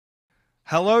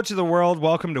Hello to the world.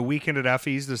 Welcome to Weekend at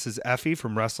Effie's. This is Effie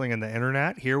from Wrestling and the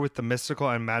Internet, here with the mystical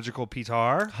and magical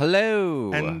Peter.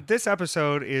 Hello. And this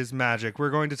episode is magic. We're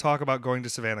going to talk about going to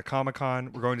Savannah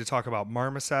Comic-Con. We're going to talk about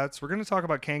marmosets. We're going to talk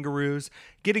about kangaroos,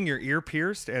 getting your ear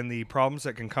pierced, and the problems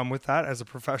that can come with that as a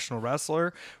professional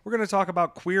wrestler. We're going to talk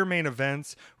about queer main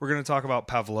events. We're going to talk about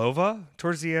Pavlova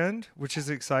towards the end, which is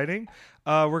exciting.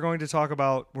 We're not going to talk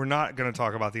about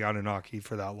the Anunnaki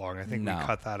for that long. I think we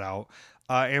cut that out.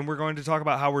 And we're going to talk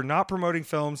about how we're not promoting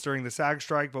films during the SAG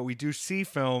strike, but we do see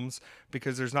films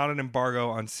because there's not an embargo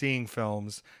on seeing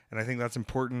films. And I think that's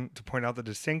important to point out the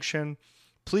distinction.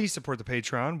 Please support the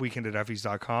Patreon,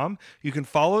 weekendateffies.com. You can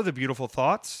follow the beautiful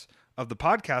thoughts of the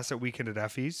podcast at Weekend at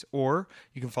Effie's, or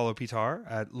you can follow Pitar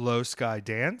at Low Sky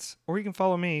Dance, or you can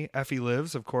follow me, Effie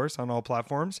Lives, of course, on all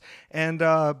platforms. And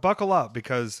buckle up,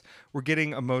 because we're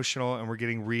getting emotional and we're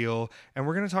getting real, and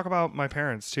we're going to talk about my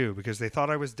parents too, because they thought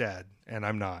I was dead, and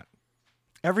I'm not.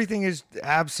 Everything is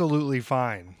absolutely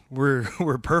fine. We're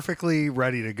perfectly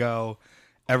ready to go.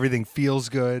 Everything feels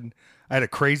good. I had a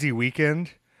crazy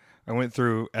weekend. I went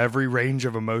through every range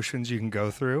of emotions you can go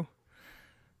through.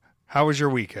 How was your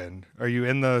weekend? Are you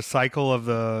in the cycle of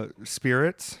the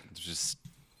spirits? Just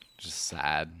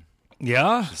sad.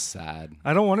 Yeah? Just sad.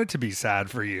 I don't want it to be sad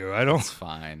for you. It's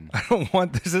fine. I don't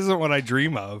want, this isn't what I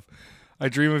dream of. I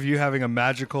dream of you having a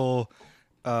magical,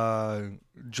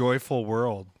 joyful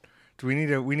world. We need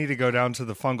to go down to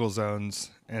the fungal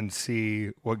zones and see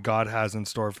what God has in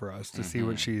store for us, to see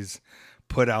what she's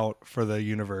put out for the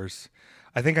universe.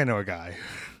 I think I know a guy.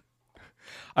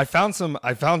 I found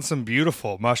some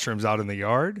beautiful mushrooms out in the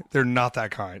yard. They're not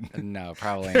that kind. No,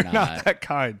 probably They're not. not that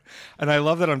kind. And I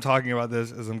love that I'm talking about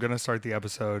this, as I'm going to start the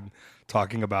episode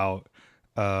talking about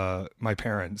my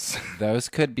parents. Those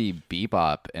could be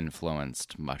bebop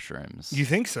influenced mushrooms. You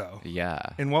think so? Yeah.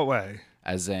 In what way?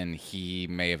 As in, he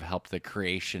may have helped the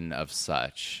creation of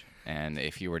such. And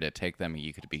if you were to take them,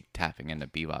 you could be tapping into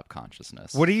bebop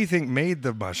consciousness. What do you think made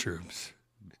the mushrooms?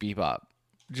 Bebop.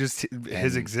 Just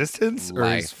his existence? Or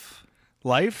Life.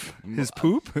 Life? His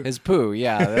poop? His poo,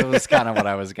 yeah. That was kind of what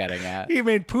I was getting at. He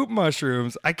made poop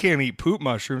mushrooms. I can't eat poop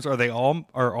mushrooms.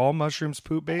 Are all mushrooms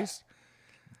poop based?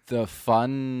 The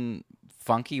fun,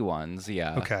 funky ones,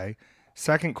 yeah. Okay.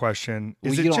 Second question.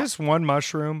 Is Well, it just one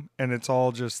mushroom and it's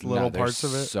all just little parts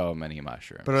of it? So many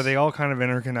mushrooms. But are they all kind of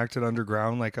interconnected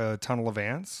underground like a tunnel of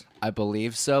ants? I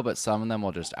believe so, but some of them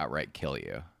will just outright kill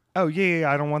you. Oh, yeah.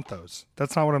 I don't want those.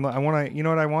 That's not what I want to, you know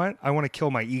what I want? I want to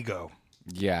kill my ego.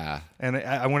 Yeah. And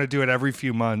I want to do it every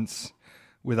few months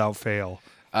without fail.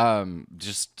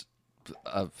 Just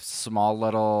a small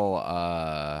little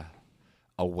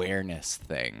awareness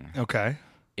thing. Okay.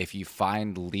 If you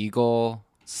find legal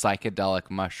psychedelic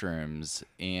mushrooms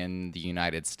in the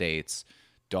United States,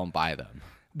 don't buy them.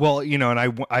 Well,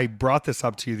 and I brought this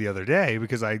up to you the other day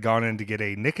because I had gone in to get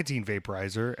a nicotine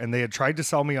vaporizer and they had tried to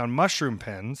sell me on mushroom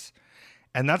pens,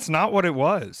 and that's not what it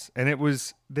was. And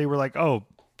they were like, oh,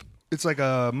 it's like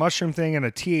a mushroom thing and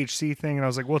a THC thing. And I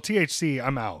was like, well, THC,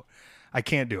 I'm out. I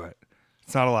can't do it.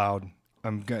 It's not allowed.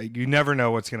 You never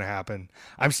know what's going to happen.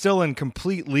 I'm still in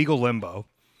complete legal limbo.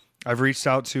 I've reached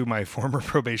out to my former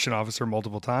probation officer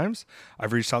multiple times.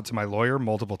 I've reached out to my lawyer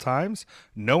multiple times.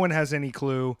 No one has any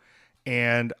clue.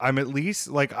 And I'm at least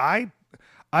like, I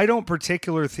don't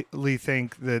particularly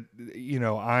think that,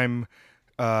 I'm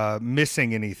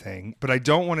missing anything, but I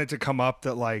don't want it to come up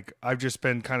that like I've just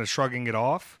been kind of shrugging it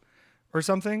off or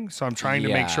something. So I'm trying to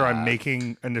make sure I'm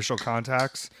making initial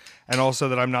contacts, and also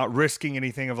that I'm not risking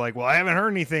anything of like, well, I haven't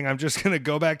heard anything, I'm just going to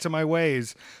go back to my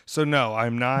ways. So no,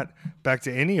 I'm not back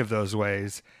to any of those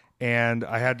ways. And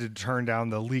I had to turn down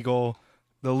the legal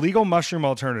mushroom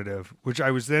alternative, which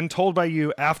I was then told by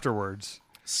you afterwards.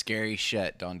 Scary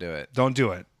shit. Don't do it. Don't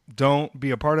do it. Don't be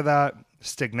a part of that.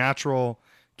 Stick natural.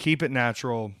 Keep it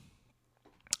natural.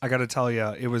 I got to tell you,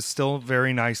 it was still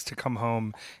very nice to come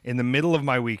home in the middle of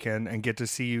my weekend and get to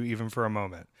see you even for a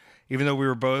moment. Even though we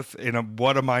were both in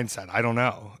what a mindset. I don't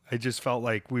know. I just felt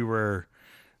like we were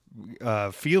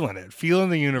feeling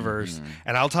the universe. Mm-hmm.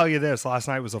 And I'll tell you this, last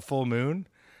night was a full moon,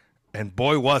 and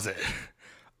boy, was it.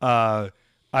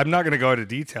 I'm not going to go into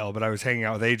detail, but I was hanging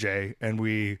out with AJ, and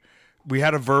we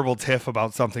had a verbal tiff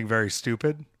about something very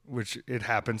stupid, which it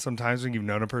happens sometimes when you've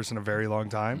known a person a very long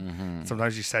time. Mm-hmm.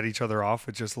 Sometimes you set each other off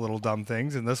with just little dumb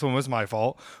things, and this one was my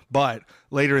fault. But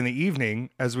later in the evening,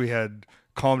 as we had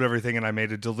calmed everything and I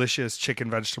made a delicious chicken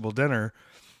vegetable dinner,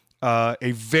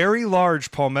 a very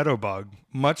large palmetto bug,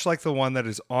 much like the one that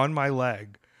is on my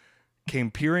leg,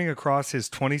 came peering across his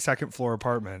 22nd floor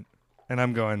apartment. And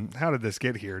I'm going, how did this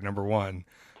get here? Number one.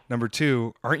 Number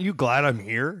two, aren't you glad I'm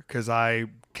here? Because I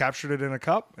captured it in a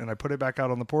cup, and I put it back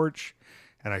out on the porch,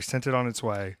 and I sent it on its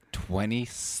way.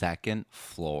 22nd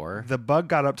floor. The bug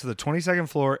got up to the 22nd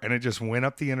floor, and it just went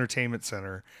up the entertainment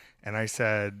center. And I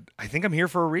said, I think I'm here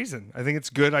for a reason. I think it's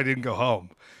good I didn't go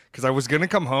home, because I was going to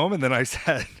come home, and then I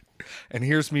said, and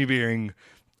here's me being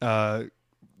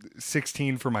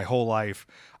 16 for my whole life.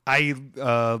 I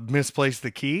misplaced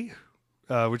the key,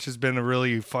 which has been a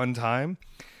really fun time.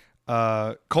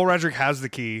 Cole Redrick has the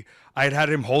key. I had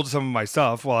him hold some of my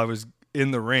stuff while I was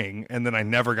in the ring, and then I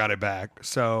never got it back.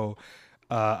 So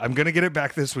I'm going to get it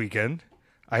back this weekend.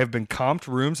 I have been comped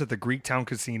rooms at the Greektown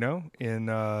Casino in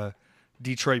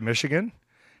Detroit, Michigan.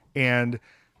 And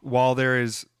while there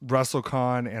is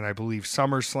WrestleCon and I believe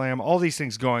SummerSlam, all these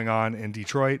things going on in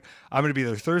Detroit, I'm going to be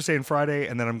there Thursday and Friday,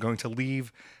 and then I'm going to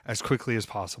leave as quickly as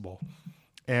possible.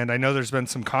 And I know there's been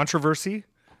some controversy,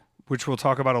 which we'll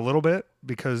talk about a little bit,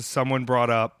 because someone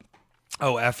brought up,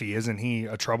 oh, Effie, isn't he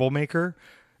a troublemaker?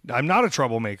 I'm not a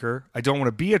troublemaker. I don't want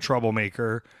to be a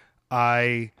troublemaker.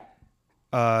 I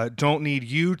don't need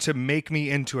you to make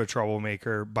me into a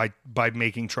troublemaker by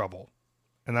making trouble.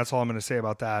 And that's all I'm going to say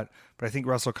about that. But I think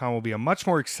WrestleCon will be a much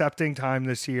more accepting time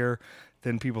this year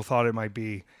than people thought it might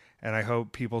be. And I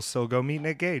hope people still go meet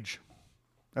Nick Gage.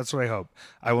 That's what I hope.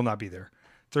 I will not be there.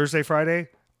 Thursday, Friday,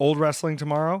 Old Wrestling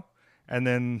tomorrow. And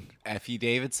then F.E.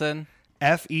 Davidson.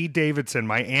 F.E. Davidson,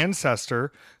 my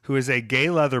ancestor, who is a gay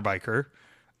leather biker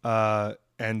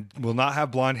and will not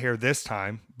have blonde hair this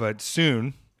time, but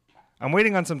soon. I'm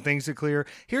waiting on some things to clear.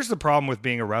 Here's the problem with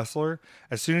being a wrestler.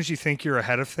 As soon as you think you're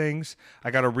ahead of things, I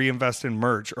got to reinvest in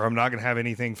merch, or I'm not going to have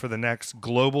anything for the next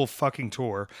global fucking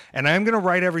tour. And I am going to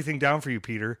write everything down for you,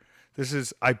 Peter.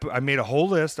 I made a whole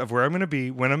list of where I'm going to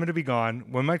be, when I'm going to be gone,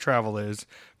 when my travel is,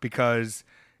 because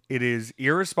it is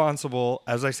irresponsible,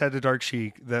 as I said to Dark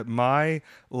Sheik, that my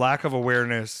lack of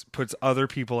awareness puts other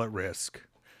people at risk.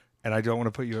 And I don't want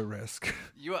to put you at risk.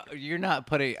 You're not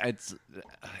putting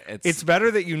It's better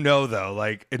that you know, though.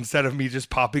 Like, instead of me just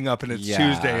popping up and it's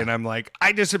Tuesday and I'm like,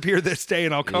 I disappear this day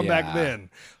and I'll come back then.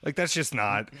 Like, that's just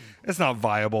not. It's not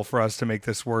viable for us to make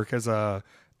this work as a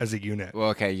unit. Well,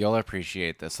 okay, you'll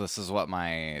appreciate this. This is what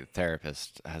my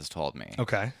therapist has told me.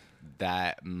 Okay.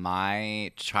 That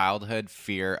my childhood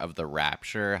fear of the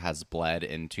rapture has bled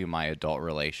into my adult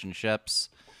relationships,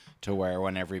 to where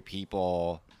whenever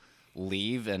people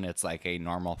leave and it's like a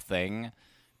normal thing,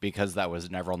 because that was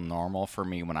never normal for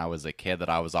me when I was a kid, that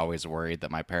I was always worried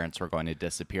that my parents were going to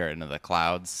disappear into the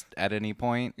clouds at any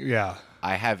point. Yeah.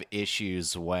 I have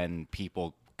issues when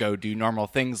people go do normal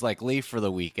things like leave for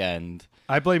the weekend.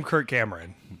 I blame Kirk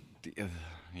Cameron.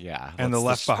 Yeah. And the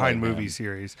Left Behind movie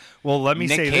series. Well, let me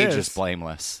say this. Nick Cage is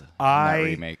blameless in that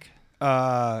remake.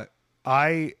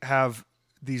 I have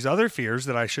these other fears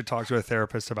that I should talk to a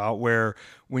therapist about, where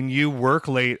when you work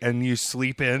late and you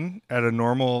sleep in at a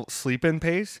normal sleep-in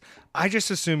pace, I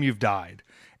just assume you've died.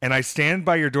 And I stand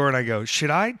by your door and I go, should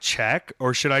I check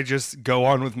or should I just go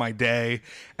on with my day?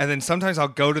 And then sometimes I'll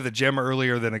go to the gym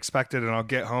earlier than expected, and I'll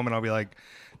get home and I'll be like,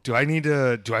 do I need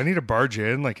to barge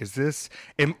in? Like,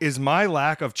 is my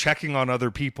lack of checking on other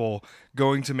people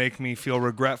going to make me feel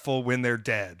regretful when they're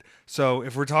dead? So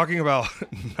if we're talking about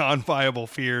non-viable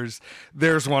fears,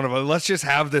 there's one of them. Let's just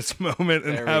have this moment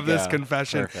and have this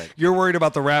confession. Perfect. You're worried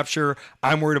about the rapture.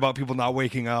 I'm worried about people not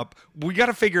waking up. We got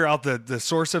to figure out the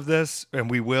source of this,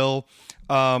 and we will.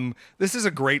 This is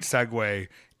a great segue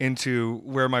into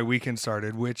where my weekend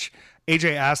started, which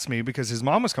AJ asked me, because his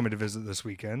mom was coming to visit this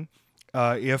weekend,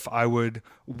 if I would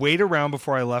wait around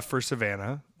before I left for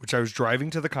Savannah, which I was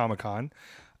driving to the Comic-Con,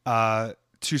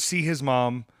 to see his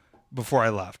mom before I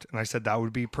left. And I said that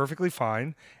would be perfectly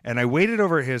fine. And I waited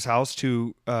over at his house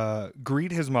to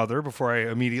greet his mother before I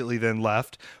immediately then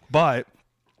left. But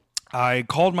I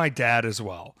called my dad as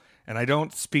well. And I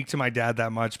don't speak to my dad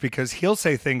that much, because he'll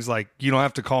say things like, you don't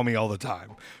have to call me all the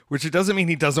time, which it doesn't mean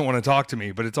he doesn't want to talk to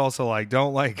me, but it's also like,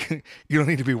 you don't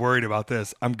need to be worried about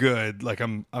this. I'm good. Like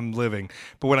I'm living.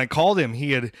 But when I called him,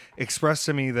 he had expressed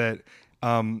to me that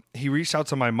he reached out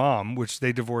to my mom, which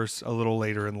they divorced a little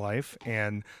later in life.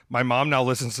 And my mom now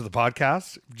listens to the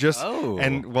podcast.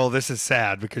 And well, this is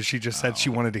sad because she just said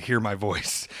she wanted to hear my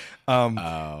voice.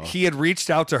 He had reached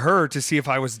out to her to see if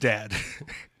I was dead.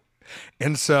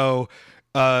 And so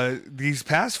these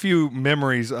past few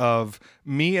memories of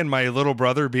me and my little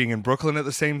brother being in Brooklyn at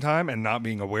the same time and not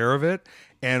being aware of it,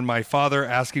 and my father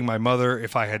asking my mother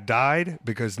if I had died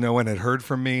because no one had heard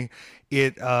from me,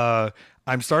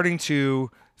 I'm starting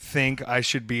to think I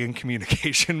should be in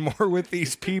communication more with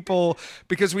these people,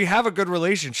 because we have a good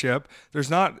relationship. There's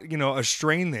not, a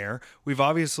strain there. We've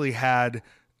obviously had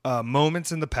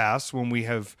moments in the past when we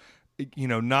have,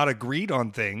 not agreed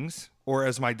on things, or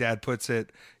as my dad puts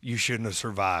it, you shouldn't have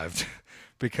survived.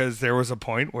 Because there was a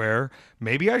point where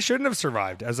maybe I shouldn't have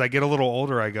survived. As I get a little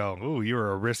older, I go, "Ooh, you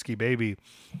were a risky baby."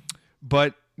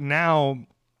 But now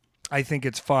I think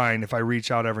it's fine if I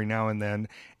reach out every now and then.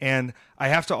 And I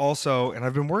have to also, and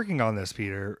I've been working on this,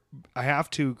 Peter, I have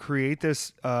to create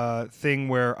this thing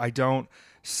where I don't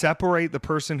separate the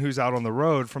person who's out on the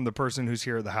road from the person who's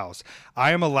here at the house.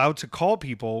 I am allowed to call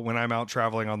people when I'm out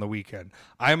traveling on the weekend.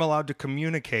 I am allowed to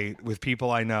communicate with people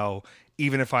I know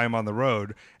even if I am on the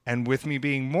road. And with me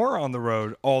being more on the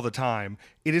road all the time,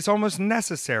 it is almost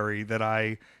necessary that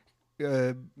I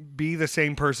be the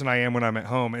same person I am when I'm at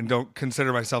home and don't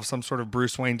consider myself some sort of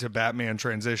Bruce Wayne to Batman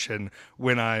transition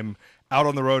when I'm out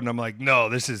on the road and I'm like, no,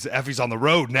 this is Effie's on the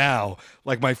road now.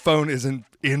 Like my phone isn't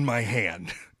in my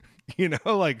hand. You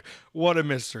know, like what a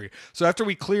mystery. So after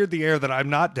we cleared the air that I'm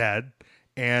not dead,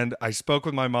 and I spoke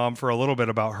with my mom for a little bit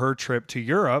about her trip to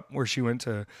Europe, where she went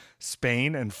to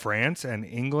Spain and France and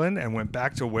England and went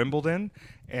back to Wimbledon.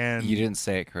 And You didn't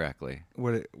say it correctly.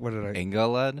 what did I?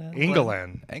 England?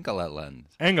 England.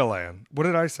 What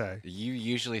did I say? You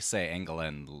usually say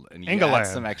England, and you England. add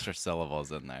some extra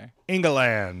syllables in there.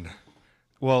 England.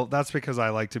 Well, that's because I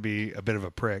like to be a bit of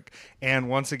a prick. And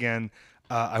once again,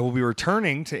 I will be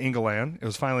returning to England. It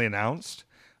was finally announced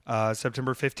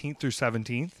September 15th through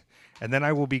 17th. And then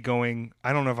I will be going,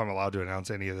 I don't know if I'm allowed to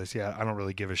announce any of this yet. I don't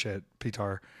really give a shit,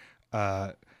 Peter.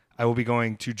 I will be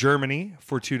going to Germany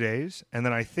for 2 days. And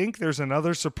then I think there's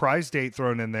another surprise date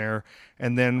thrown in there.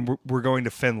 And then we're going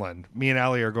to Finland. Me and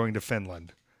Allie are going to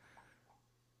Finland.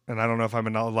 And I don't know if I'm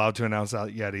allowed to announce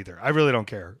that yet either. I really don't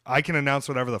care. I can announce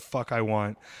whatever the fuck I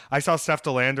want. I saw Steph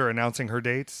DeLander announcing her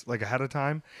dates like ahead of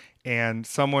time. And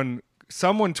someone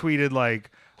tweeted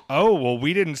like, oh, well,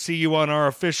 we didn't see you on our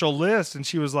official list. And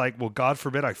she was like, well, God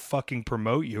forbid I fucking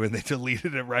promote you. And they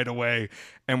deleted it right away.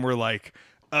 And we're like,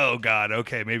 oh, God,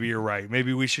 okay, maybe you're right.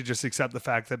 Maybe we should just accept the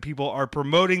fact that people are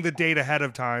promoting the date ahead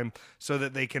of time so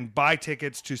that they can buy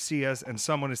tickets to see us. And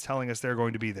someone is telling us they're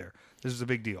going to be there. This is a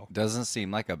big deal. Doesn't seem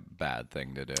like a bad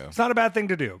thing to do. It's not a bad thing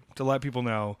to do, to let people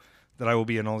know that I will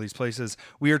be in all these places.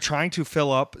 We are trying to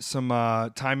fill up some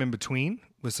time in between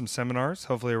with some seminars,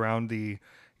 hopefully around the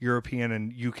European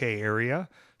and UK area.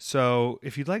 So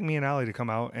if you'd like me and Allie to come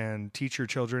out and teach your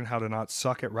children how to not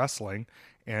suck at wrestling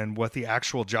and what the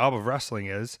actual job of wrestling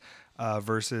is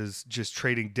versus just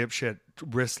trading dipshit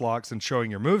wrist locks and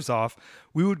showing your moves off,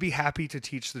 we would be happy to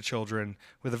teach the children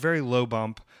with a very low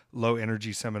bump, low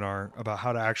energy seminar about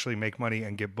how to actually make money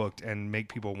and get booked and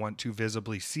make people want to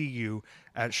visibly see you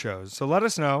at shows. So let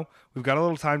us know. We've got a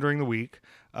little time during the week.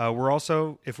 We're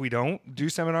also, if we don't do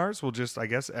seminars, we'll just, I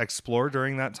guess, explore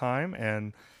during that time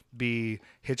and be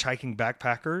hitchhiking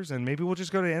backpackers. And maybe we'll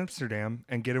just go to Amsterdam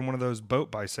and get in one of those boat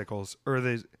bicycles, or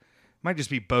they might just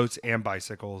be boats and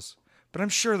bicycles. But I'm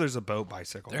sure there's a boat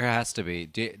bicycle. There has to be.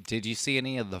 Did you see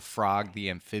any of the Frog, the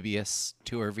amphibious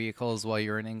tour vehicles while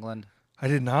you were in England? I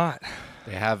did not.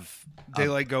 They have. They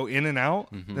like go in and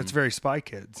out. Mm-hmm. That's very Spy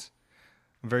Kids.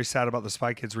 I'm very sad about the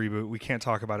Spy Kids reboot. We can't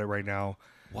talk about it right now.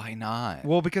 Why not?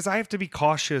 Well, because I have to be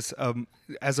cautious.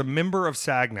 As a member of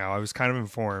SAG now, I was kind of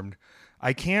informed.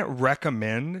 I can't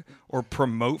recommend or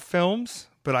promote films,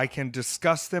 but I can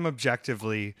discuss them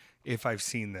objectively if I've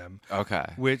seen them. Okay.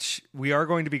 Which we are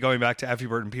going to be going back to Effie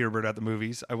Bird and Peter Bird at the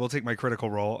movies. I will take my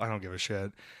critical role. I don't give a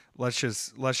shit. Let's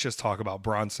just talk about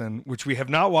Bronson, which we have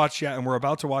not watched yet, and we're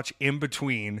about to watch in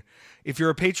between. If you're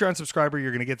a Patreon subscriber,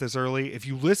 you're going to get this early. If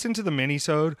you listen to the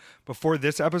mini-sode before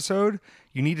this episode,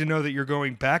 you need to know that you're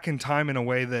going back in time in a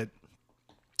way that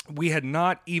we had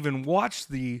not even watched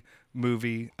the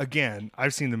movie. Again,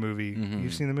 I've seen the movie. Mm-hmm.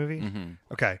 You've seen the movie? Mm-hmm.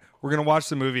 Okay. We're going to watch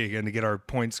the movie again to get our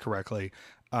points correctly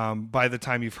by the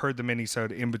time you've heard the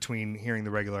mini-sode in between hearing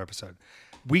the regular episode.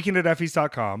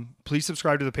 Weekend@effies.com. Please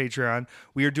subscribe to the Patreon.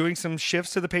 We are doing some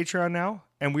shifts to the Patreon now,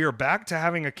 and we are back to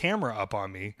having a camera up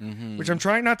on me, which I'm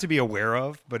trying not to be aware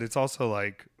of, but it's also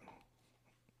like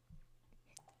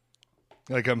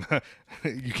I'm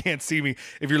you can't see me.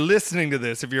 If you're listening to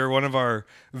this, if you're one of our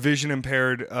vision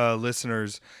impaired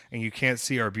listeners and you can't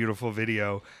see our beautiful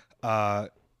video,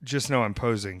 just know I'm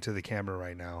posing to the camera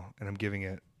right now, and I'm giving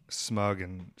it smug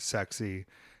and sexy.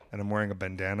 And I'm wearing a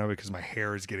bandana because my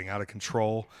hair is getting out of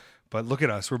control. But look at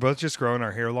us. We're both just growing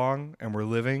our hair long, and we're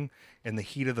living in the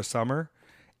heat of the summer.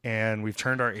 And we've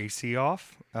turned our AC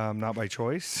off, not by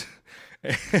choice.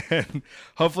 And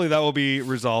hopefully that will be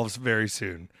resolved very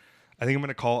soon. I think I'm going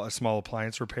to call a small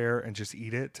appliance repair and just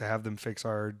eat it to have them fix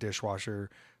our dishwasher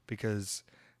because,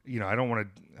 I don't want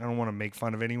to make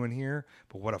fun of anyone here,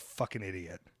 but what a fucking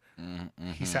idiot.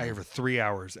 Mm-hmm. He sat here for 3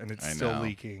 hours and it's still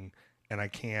leaking, and I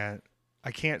can't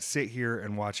sit here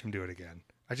and watch him do it again.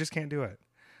 I just can't do it.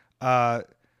 Uh,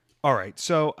 all right.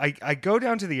 So I go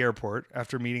down to the airport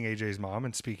after meeting AJ's mom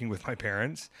and speaking with my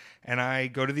parents, and I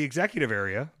go to the executive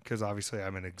area because obviously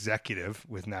I'm an executive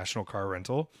with National Car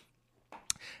Rental.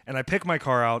 And I pick my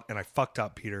car out and I fucked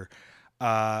up, Peter.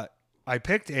 I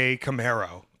picked a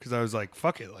Camaro because I was like,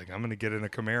 fuck it. Like, I'm going to get in a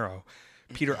Camaro.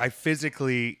 Peter, I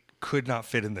physically could not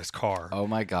fit in this car. Oh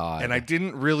my God. And I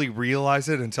didn't really realize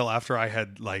it until after I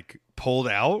had like pulled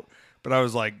out. But I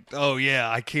was like, oh yeah,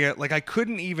 I can't. Like, I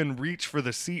couldn't even reach for the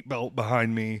seatbelt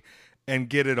behind me and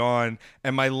get it on.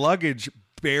 And my luggage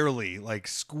barely, like,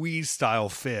 squeeze style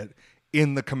fit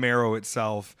in the Camaro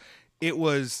itself. It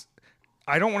was,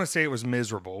 I don't want to say it was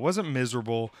miserable. It wasn't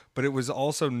miserable, but it was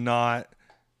also not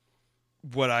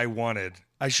what I wanted.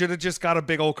 I should have just got a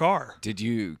big old car. Did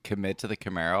you commit to the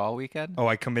Camaro all weekend? Oh,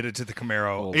 I committed to the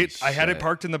Camaro. Holy I had it shit.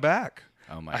 parked in the back.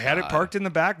 Oh my I had it God. parked in the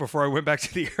back before I went back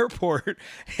to the airport,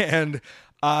 and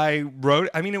I rode.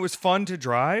 I mean, it was fun to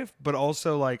drive, but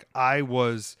also like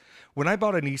when I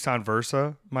bought a Nissan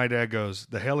Versa, my dad goes,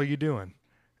 "The hell are you doing?"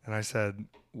 And I said,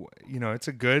 "You know, it's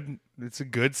a good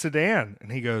sedan."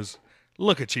 And he goes,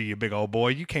 "Look at you, you big old boy.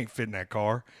 You can't fit in that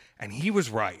car." And he was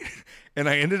right. And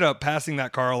I ended up passing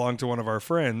that car along to one of our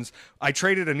friends. I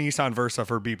traded a Nissan Versa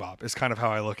for Bebop, is kind of how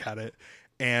I look at it.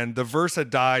 And the Versa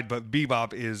died, but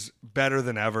Bebop is better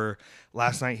than ever.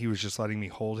 Last night, he was just letting me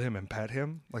hold him and pet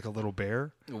him like a little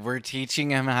bear. We're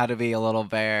teaching him how to be a little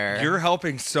bear. You're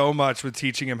helping so much with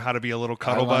teaching him how to be a little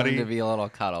cuddle I want buddy. him to be a little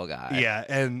cuddle guy. Yeah,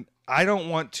 and I don't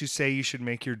want to say you should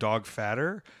make your dog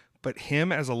fatter, but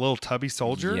him as a little tubby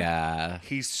soldier, Yeah.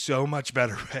 he's so much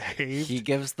better behaved. He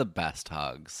gives the best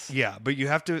hugs. Yeah, but you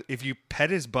have to, if you pet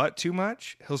his butt too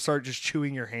much, he'll start just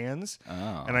chewing your hands.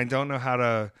 Oh. And I don't know how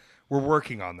to, we're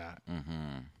working on that.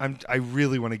 Mm-hmm. I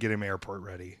really want to get him airport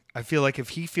ready. I feel like if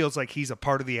he feels like he's a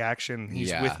part of the action, he's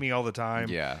Yeah. with me all the time.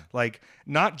 Yeah. Like,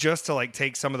 not just to like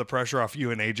take some of the pressure off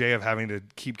you and AJ of having to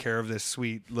keep care of this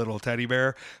sweet little teddy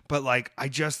bear, but like, I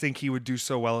just think he would do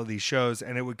so well at these shows,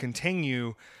 and it would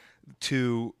continue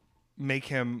to make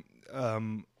him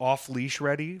off leash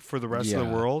ready for the rest of the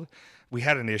Yeah. world. We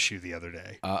had an issue the other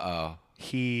day. Uh-oh.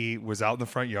 He was out in the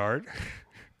front yard.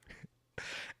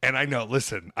 And I know,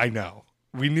 listen, I know.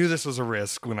 We knew this was a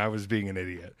risk when I was being an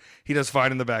idiot. He does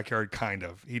fine in the backyard, kind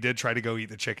of. He did try to go eat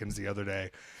the chickens the other day.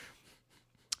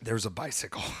 There was a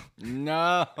bicycle.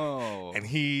 No. And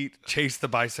he chased the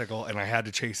bicycle, and I had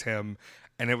to chase him.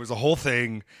 And it was a whole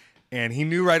thing. And he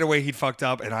knew right away he'd fucked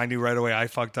up, and I knew right away I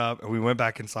fucked up. And we went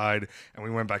back inside, and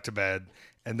we went back to bed.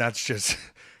 And that's just...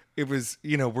 It was,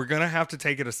 you know, we're going to have to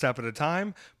take it a step at a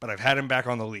time, but I've had him back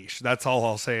on the leash. That's all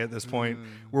I'll say at this point.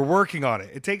 We're working on it.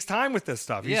 It takes time with this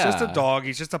stuff. He's just a Yeah. dog.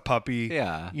 He's just a puppy.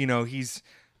 Yeah. You know, he's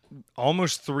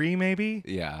almost 3 maybe.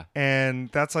 Yeah. And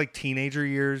that's like teenager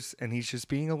years, and he's just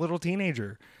being a little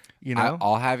teenager, you know?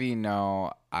 I'll have you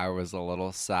know, I was a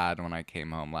little sad when I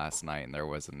came home last night and there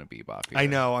wasn't a Bebop here. I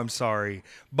know, I'm sorry.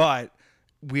 But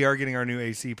we are getting our new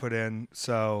AC put in,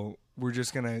 so we're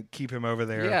just going to keep him over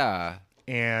there. Yeah.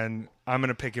 And I'm going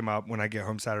to pick him up when I get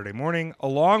home Saturday morning,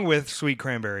 along with Sweet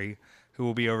Cranberry, who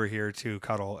will be over here to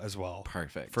cuddle as well.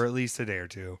 Perfect. For at least a day or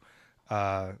two.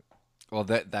 Well,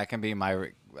 that can be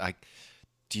my like.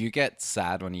 Do you get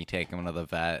sad when you take them to the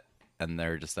vet and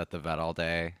they're just at the vet all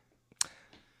day?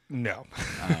 No.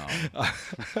 Oh.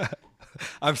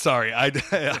 I'm sorry. I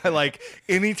like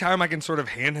anytime I can sort of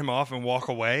hand him off and walk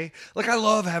away. Like, I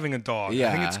love having a dog. I think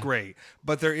Yeah. it's great.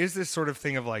 But there is this sort of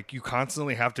thing of like, you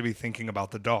constantly have to be thinking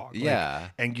about the dog. Like, Yeah.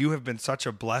 and you have been such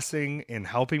a blessing in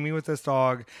helping me with this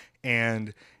dog.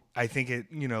 And I think it,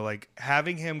 you know, like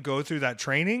having him go through that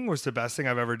training was the best thing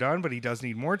I've ever done, but he does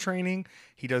need more training.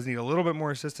 He does need a little bit more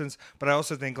assistance. But I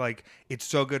also think like it's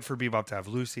so good for Bebop to have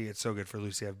Lucy. It's so good for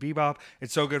Lucy to have Bebop.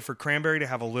 It's so good for Cranberry to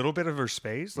have a little bit of her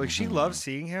space. Like she loves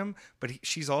seeing him, but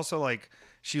she's also like,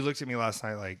 she looked at me last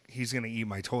night like, he's going to eat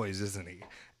my toys, isn't he?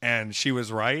 And she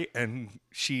was right. And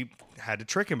she had to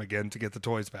trick him again to get the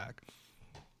toys back.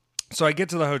 So I get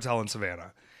to the hotel in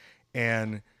Savannah,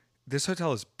 and this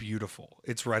hotel is beautiful.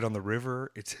 It's right on the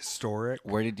river. It's historic.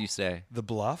 Where did you stay? The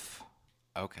Bluff.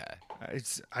 Okay.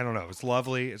 I don't know. It's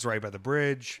lovely. It's right by the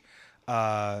bridge.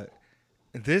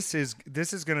 This is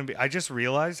going to be, I just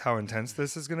realized how intense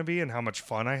this is going to be and how much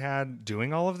fun I had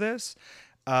doing all of this.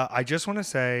 I just want to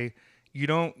say, you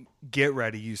don't get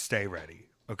ready, you stay ready.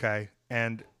 Okay.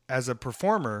 And as a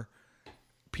performer,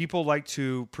 people like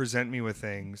to present me with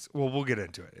things. Well, we'll get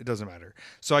into it. It doesn't matter.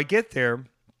 So I get there,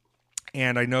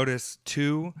 and I notice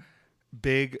 2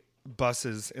 big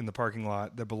buses in the parking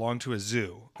lot that belong to a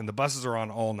zoo, and the buses are on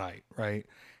all night, right?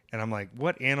 And I'm like,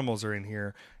 what animals are in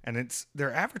here? And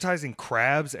they're advertising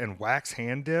crabs and wax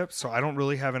hand dips, so I don't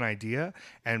really have an idea.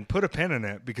 And put a pin in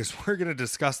it because we're going to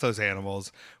discuss those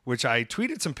animals, which I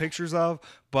tweeted some pictures of,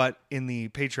 but in the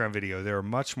Patreon video, there are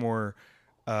much more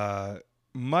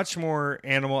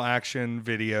animal action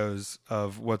videos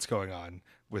of what's going on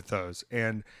with those.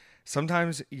 And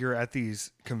sometimes you're at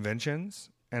these conventions,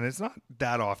 and it's not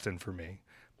that often for me,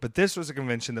 but this was a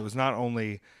convention that was not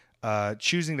only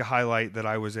choosing to highlight that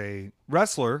I was a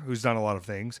wrestler who's done a lot of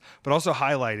things, but also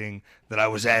highlighting that I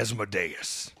was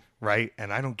Asmodeus, right?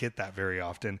 And I don't get that very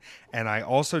often. And I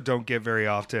also don't get very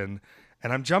often,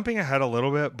 and I'm jumping ahead a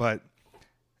little bit, but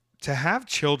to have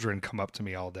children come up to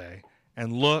me all day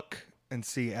and look and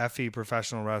see Effie,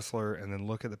 professional wrestler, and then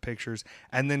look at the pictures,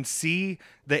 and then see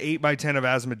the 8x10 of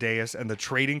Asmodeus and the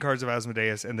trading cards of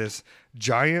Asmodeus and this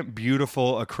giant,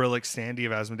 beautiful acrylic standee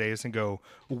of Asmodeus and go,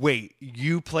 wait,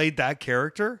 you played that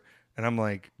character? And I'm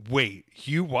like, wait,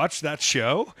 you watched that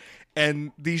show?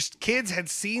 And these kids had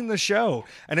seen the show.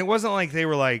 And it wasn't like they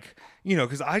were like,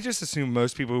 because I just assume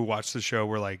most people who watch the show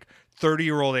were like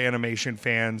 30-year-old animation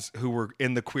fans who were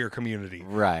in the queer community.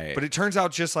 Right. But it turns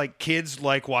out just like kids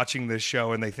like watching this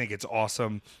show and they think it's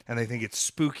awesome and they think it's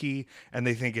spooky and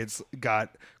they think it's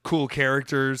got cool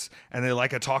characters and they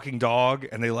like a talking dog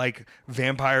and they like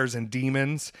vampires and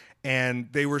demons. And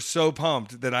they were so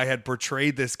pumped that I had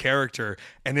portrayed this character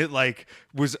and it like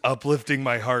was uplifting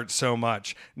my heart so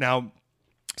much. Now,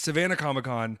 Savannah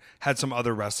Comic-Con had some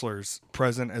other wrestlers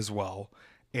present as well.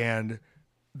 And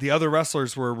the other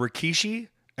wrestlers were Rikishi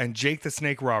and Jake the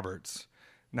Snake Roberts.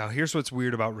 Now, here's what's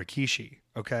weird about Rikishi,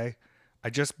 okay? I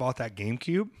just bought that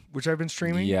GameCube, which I've been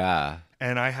streaming. Yeah.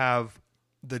 And I have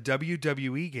the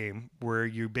WWE game where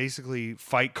you basically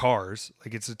fight cars.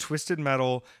 Like it's a Twisted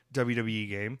Metal WWE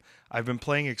game. I've been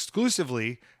playing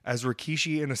exclusively as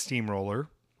Rikishi in a steamroller.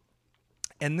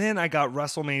 And then I got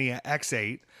WrestleMania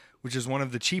X8, which is one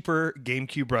of the cheaper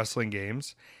GameCube wrestling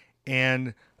games.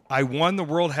 And I won the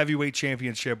World Heavyweight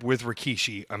Championship with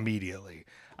Rikishi immediately.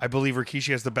 I believe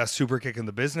Rikishi has the best super kick in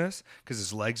the business because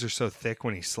his legs are so thick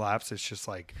when he slaps. It's just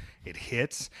like it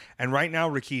hits. And right now,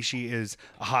 Rikishi is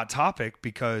a hot topic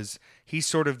because he's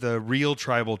sort of the real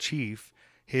tribal chief.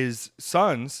 His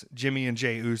sons, Jimmy and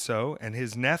Jey Uso, and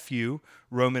his nephew,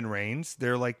 Roman Reigns,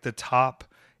 they're like the top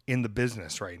in the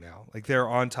business right now. Like they're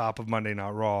on top of Monday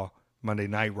Night Raw.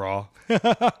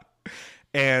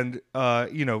 And,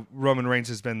 Roman Reigns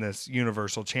has been this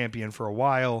universal champion for a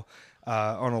while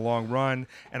on a long run.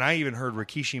 And I even heard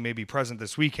Rikishi may be present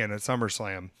this weekend at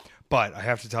SummerSlam. But I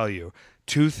have to tell you,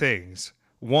 two things.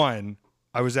 One,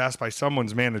 I was asked by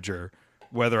someone's manager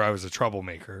whether I was a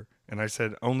troublemaker. And I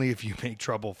said, only if you make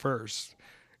trouble first.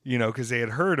 Because they had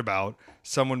heard about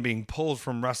someone being pulled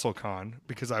from WrestleCon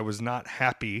because I was not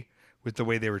happy with the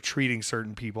way they were treating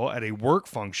certain people at a work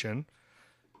function.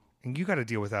 And you got to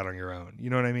deal with that on your own.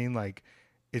 You know what I mean? Like,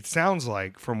 it sounds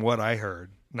like, from what I heard,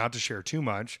 not to share too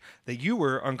much, that you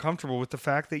were uncomfortable with the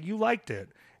fact that you liked it.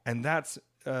 And that's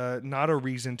not a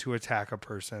reason to attack a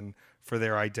person for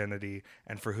their identity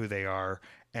and for who they are.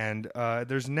 And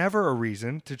there's never a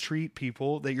reason to treat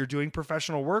people that you're doing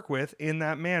professional work with in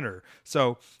that manner.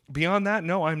 So beyond that,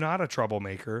 no, I'm not a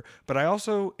troublemaker, but I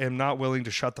also am not willing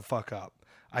to shut the fuck up.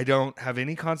 I don't have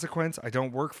any consequence. I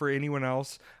don't work for anyone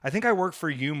else. I think I work for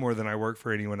you more than I work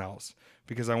for anyone else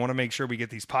because I want to make sure we get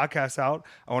these podcasts out.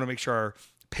 I want to make sure our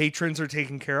patrons are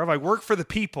taken care of. I work for the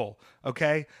people.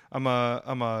 Okay.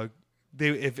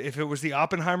 If it was the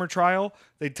Oppenheimer trial,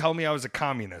 they'd tell me I was a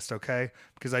communist. Okay.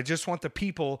 Because I just want the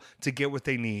people to get what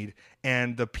they need.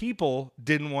 And the people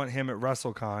didn't want him at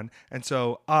WrestleCon. And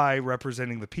so I,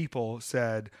 representing the people,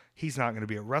 said, he's not going to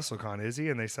be at WrestleCon, is he?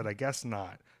 And they said, I guess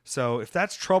not. So if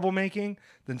that's troublemaking,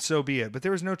 then so be it. But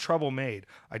there was no trouble made.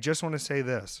 I just want to say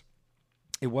this.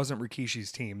 It wasn't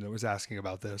Rikishi's team that was asking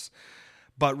about this.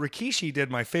 But Rikishi did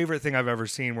my favorite thing I've ever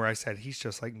seen where I said, he's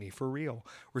just like me for real.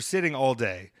 We're sitting all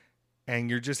day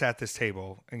and you're just at this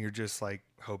table and you're just like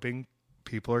hoping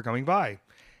people are coming by.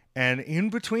 And in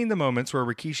between the moments where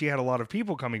Rikishi had a lot of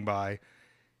people coming by,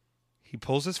 he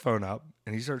pulls his phone up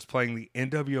and he starts playing the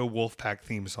NWO Wolfpack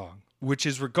theme song, which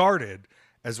is regarded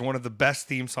as one of the best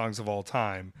theme songs of all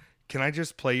time. Can I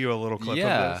just play you a little clip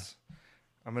of this?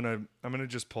 I'm gonna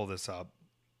just pull this up.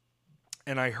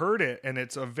 And I heard it, and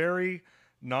it's a very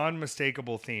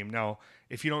non-mistakable theme. Now,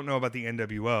 if you don't know about the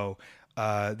NWO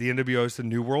is the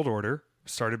New World Order,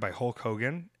 started by Hulk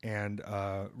Hogan and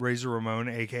Razor Ramon,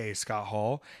 a.k.a. Scott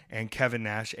Hall, and Kevin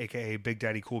Nash, a.k.a. Big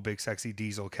Daddy Cool Big Sexy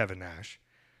Diesel Kevin Nash.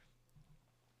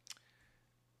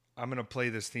 I'm going to play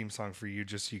this theme song for you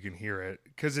just so you can hear it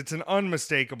because it's an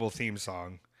unmistakable theme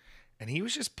song. And he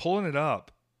was just pulling it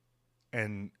up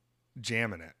and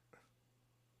jamming it.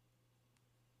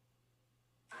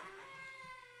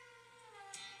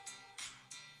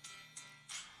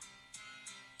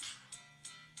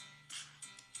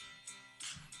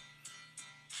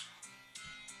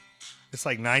 It's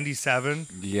like 97.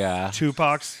 Yeah.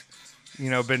 Tupac's,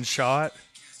 been shot.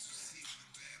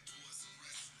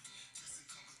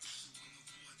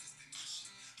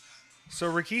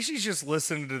 So Rikishi's just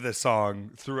listened to this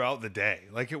song throughout the day.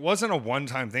 Like, it wasn't a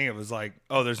one-time thing. It was like,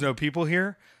 oh, there's no people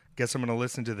here? Guess I'm going to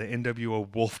listen to the NWO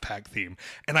Wolfpack theme.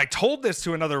 And I told this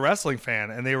to another wrestling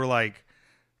fan, and they were like,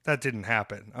 that didn't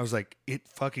happen. I was like, it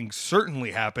fucking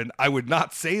certainly happened. I would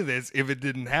not say this if it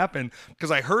didn't happen, because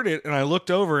I heard it, and I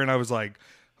looked over, and I was like,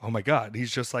 oh my God,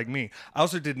 he's just like me. I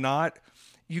also did not...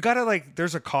 You gotta, like,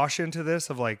 there's a caution to this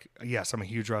of, like, yes, I'm a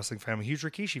huge wrestling fan. I'm a huge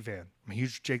Rikishi fan. I'm a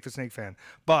huge Jake the Snake fan.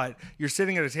 But you're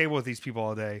sitting at a table with these people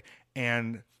all day,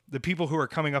 and the people who are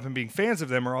coming up and being fans of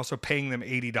them are also paying them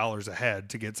 $80 a head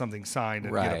to get something signed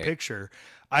and get a picture.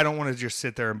 I don't want to just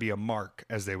sit there and be a mark,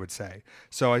 as they would say.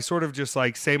 So I sort of just,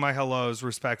 like, say my hellos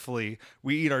respectfully.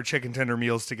 We eat our chicken tender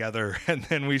meals together, and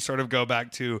then we sort of go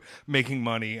back to making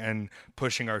money and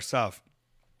pushing our stuff.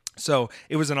 So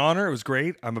it was an honor. It was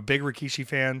great. I'm a big Rikishi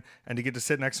fan, and to get to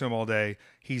sit next to him all day,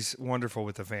 he's wonderful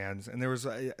with the fans. And there was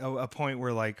a point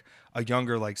where, like, a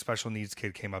younger, like, special needs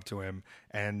kid came up to him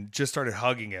and just started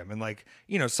hugging him. And, like,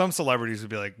 some celebrities would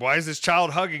be like, why is this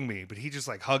child hugging me? But he just,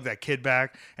 like, hugged that kid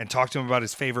back and talked to him about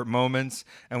his favorite moments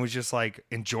and was just, like,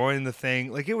 enjoying the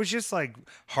thing. Like, it was just, like,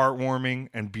 heartwarming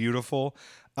and beautiful.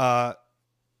 I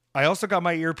also got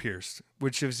my ear pierced,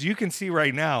 which, as you can see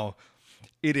right now,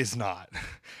 it is not.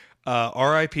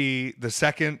 R.I.P. the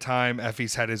second time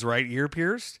Effie's had his right ear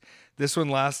pierced. This one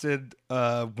lasted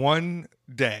 1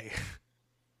 day.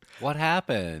 What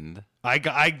happened? I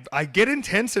get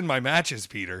intense in my matches,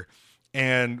 Peter.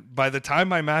 And by the time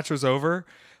my match was over,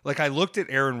 like, I looked at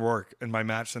Aaron Rourke in my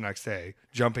match the next day,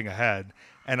 jumping ahead,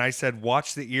 and I said,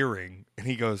 watch the earring. And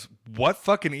he goes, what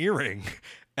fucking earring?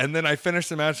 And then I finished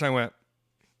the match and I went,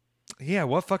 yeah,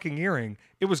 what fucking earring?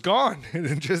 It was gone. It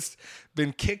had just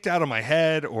been kicked out of my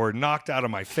head or knocked out of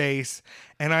my face.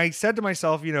 And I said to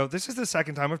myself, this is the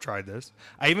second time I've tried this.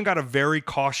 I even got a very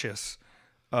cautious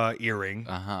earring.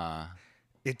 Uh-huh.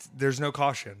 There's no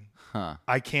caution. Huh.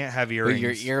 I can't have earrings.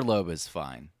 But your earlobe is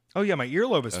fine. Oh, yeah, my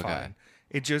earlobe is fine.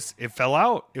 It fell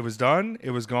out. It was done.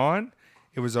 It was gone.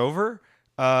 It was over.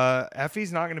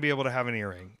 Effie's not going to be able to have an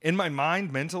earring. In my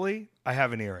mind, mentally, I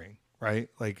have an earring, right?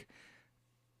 Like,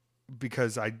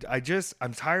 because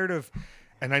I'm tired of,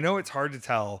 and I know it's hard to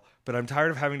tell, but I'm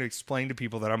tired of having to explain to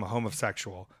people that I'm a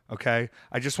homosexual. Okay.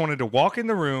 I just wanted to walk in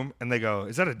the room and they go,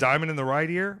 is that a diamond in the right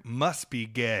ear? Must be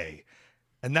gay.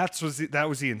 And that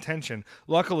was the intention.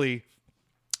 Luckily,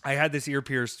 I had this ear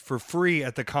pierced for free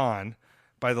at the con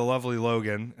by the lovely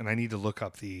Logan. And I need to look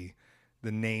up the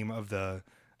name of the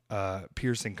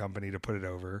piercing company to put it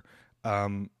over.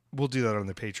 We'll do that on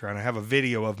the Patreon. I have a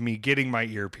video of me getting my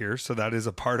ear pierced, so that is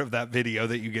a part of that video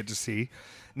that you get to see.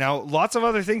 Now, lots of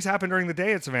other things happen during the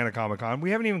day at Savannah Comic-Con.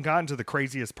 We haven't even gotten to the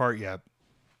craziest part yet.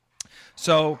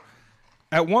 So,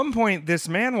 at one point, this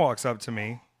man walks up to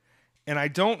me, and I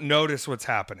don't notice what's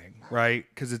happening, right?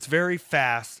 Because it's very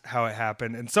fast how it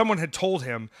happened, and someone had told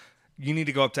him, you need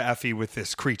to go up to Effie with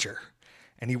this creature.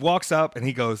 And he walks up and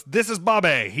he goes, this is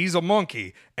Bobby. He's a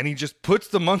monkey. And he just puts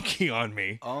the monkey on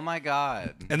me. Oh, my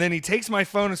God. And then he takes my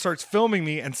phone and starts filming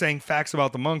me and saying facts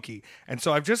about the monkey. And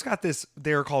so I've just got this.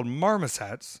 They're called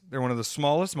marmosets. They're one of the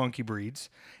smallest monkey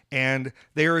breeds. And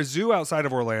they are a zoo outside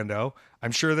of Orlando.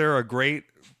 I'm sure they're a great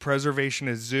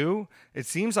preservationist zoo. It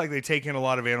seems like they take in a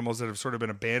lot of animals that have sort of been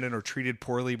abandoned or treated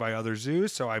poorly by other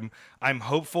zoos. So I'm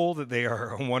hopeful that they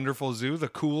are a wonderful zoo, the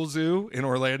Cool Zoo in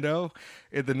Orlando.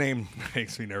 The name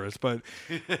makes me nervous, but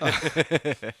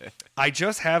I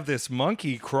just have this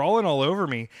monkey crawling all over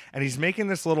me, and he's making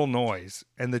this little noise,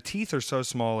 and the teeth are so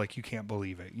small, like you can't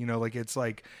believe it.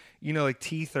 Like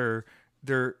teeth are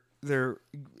they're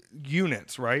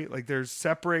units, right? Like there's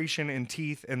separation in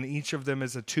teeth, and each of them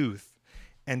is a tooth.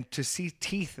 And to see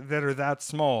teeth that are that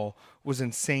small was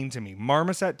insane to me.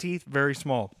 Marmoset teeth, very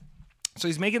small. So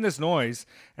he's making this noise,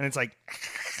 and it's like,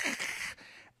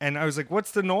 and I was like,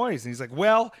 what's the noise? And he's like,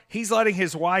 well, he's letting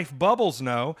his wife Bubbles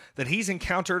know that he's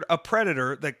encountered a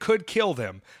predator that could kill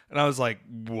them. And I was like,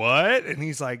 what? And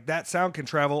he's like, that sound can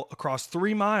travel across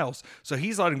 3 miles. So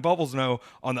he's letting Bubbles know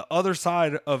on the other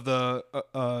side of the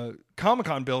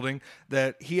Comic-Con building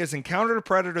that he has encountered a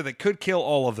predator that could kill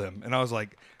all of them. And I was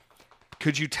like,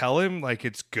 could you tell him, like,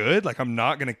 it's good? Like, I'm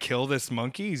not going to kill this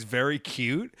monkey. He's very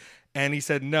cute. And he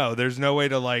said, no, there's no way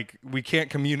to, like, we can't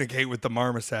communicate with the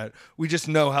marmoset. We just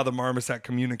know how the marmoset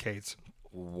communicates.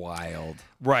 Wild.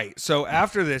 Right. So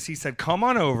after this, he said, come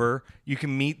on over. You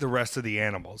can meet the rest of the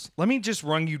animals. Let me just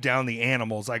run you down the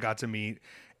animals I got to meet.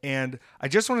 And I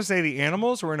just want to say the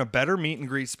animals were in a better meet and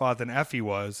greet spot than Effie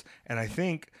was. And I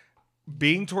think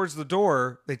being towards the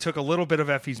door, they took a little bit of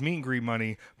Effie's meet and greet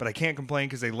money, but I can't complain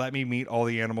because they let me meet all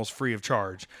the animals free of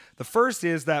charge. The first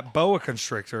is that boa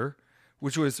constrictor,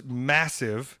 which was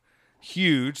massive.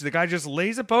 Huge. The guy just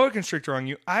lays a boa constrictor on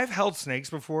you. I've held snakes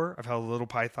before. I've held little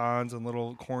pythons and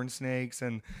little corn snakes,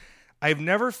 and I've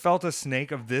never felt a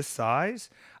snake of this size.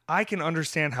 I can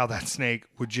understand how that snake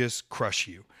would just crush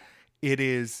you. It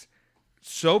is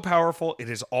so powerful. It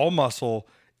is all muscle.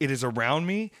 It is around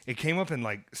me. It came up and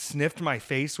like sniffed my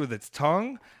face with its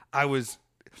tongue.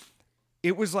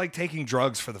 It was like taking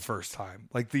drugs for the first time.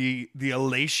 Like the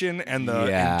elation and the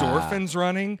endorphins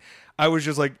running. I was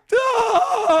just like,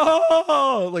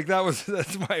 ah! Like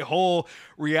that's my whole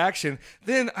reaction.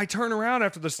 Then I turn around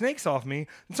after the snake's off me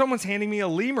and someone's handing me a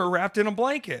lemur wrapped in a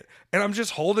blanket. And I'm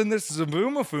just holding this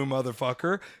Zaboomafoo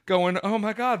motherfucker going, oh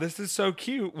my God, this is so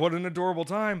cute. What an adorable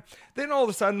time. Then all of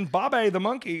a sudden, Bobby the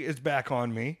monkey is back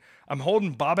on me. I'm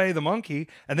holding Bobby the monkey.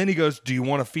 And then he goes, do you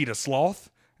want to feed a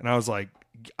sloth? And I was like,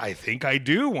 I think I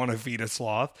do want to feed a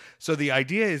sloth. So the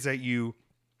idea is that you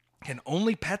can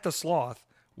only pet the sloth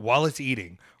while it's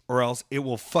eating, or else it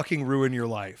will fucking ruin your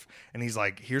life. And he's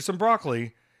like, here's some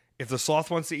broccoli. If the sloth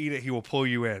wants to eat it, he will pull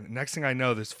you in. Next thing I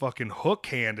know, this fucking hook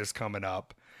hand is coming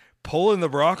up, pulling the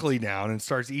broccoli down and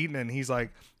starts eating it. And he's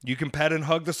like, you can pet and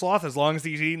hug the sloth as long as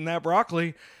he's eating that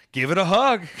broccoli. Give it a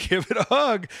hug. Give it a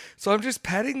hug. So I'm just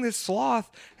petting this sloth,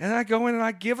 and I go in and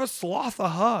I give a sloth a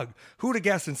hug. Who'd have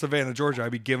guessed in Savannah, Georgia,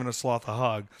 I'd be giving a sloth a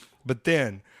hug? But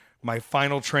then my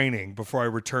final training before I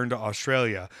returned to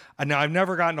Australia. And now I've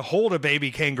never gotten to hold a baby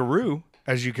kangaroo,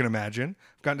 as you can imagine.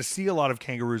 I've gotten to see a lot of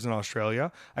kangaroos in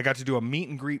Australia. I got to do a meet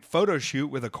and greet photo shoot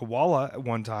with a koala at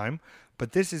one time.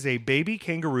 But this is a baby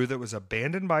kangaroo that was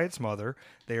abandoned by its mother.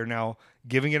 They are now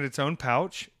giving it its own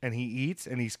pouch, and he eats,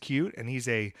 and he's cute, and he's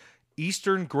a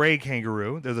Eastern gray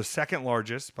kangaroo. They're the second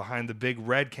largest behind the big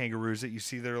red kangaroos that you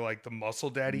see. They're like the muscle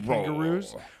daddy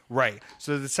kangaroos. Right.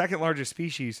 So the second largest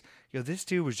species. This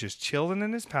dude was just chilling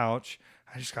in his pouch.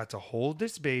 I just got to hold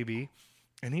this baby,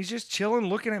 and he's just chilling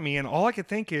looking at me, and all I could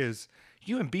think is,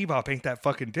 you and Bebop ain't that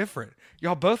fucking different.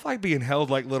 Y'all both like being held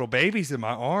like little babies in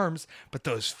my arms, but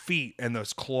those feet and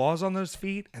those claws on those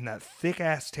feet and that thick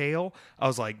ass tail, I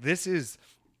was like, this is...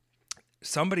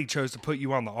 Somebody chose to put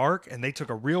you on the ark, and they took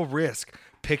a real risk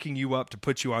picking you up to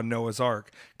put you on Noah's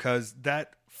Ark, because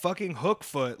that fucking hook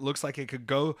foot looks like it could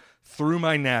go through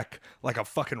my neck like a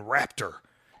fucking raptor.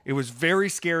 It was very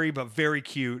scary, but very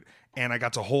cute, and I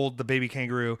got to hold the baby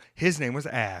kangaroo. His name was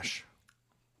Ash.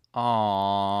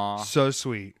 Aww. So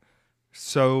sweet.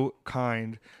 So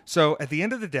kind. So at the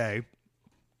end of the day,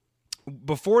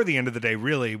 before the end of the day,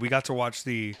 really, we got to watch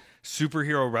the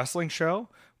superhero wrestling show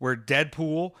where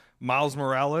Deadpool, Miles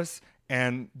Morales,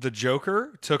 and the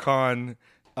Joker took on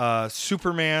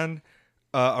Superman,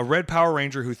 a Red Power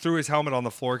Ranger who threw his helmet on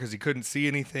the floor because he couldn't see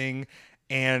anything,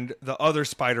 and the other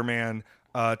Spider-Man,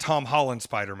 Tom Holland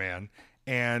Spider-Man.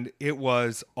 And it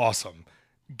was awesome.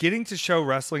 Getting to show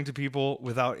wrestling to people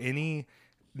without any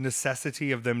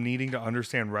necessity of them needing to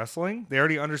understand wrestling. They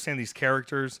already understand these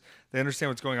characters. They understand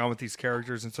what's going on with these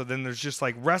characters. And so then there's just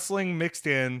like wrestling mixed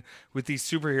in with these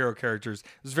superhero characters.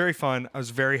 It was very fun. I was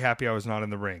very happy I was not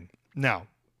in the ring. Now,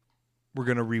 we're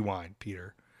going to rewind,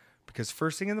 Peter, because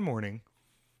first thing in the morning,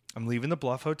 I'm leaving the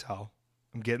Bluff Hotel.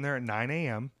 I'm getting there at 9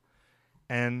 a.m.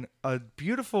 And a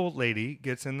beautiful lady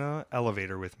gets in the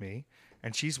elevator with me,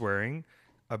 and she's wearing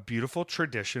a beautiful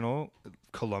traditional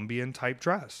Colombian type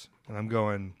dress. And I'm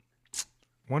going,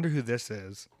 wonder who this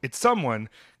is. It's someone,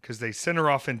 because they sent her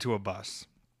off into a bus.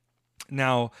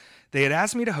 Now, they had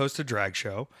asked me to host a drag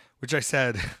show, which I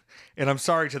said, and I'm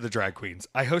sorry to the drag queens,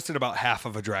 I hosted about half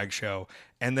of a drag show,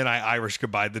 and then I Irish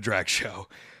goodbye'd the drag show.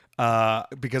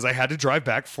 Because I had to drive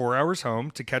back 4 hours home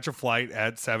to catch a flight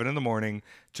at 7 in the morning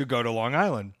to go to Long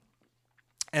Island.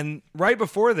 And right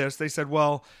before this, they said,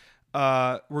 well,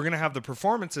 we're going to have the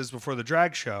performances before the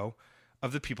drag show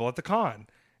of the people at the con.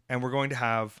 And we're going to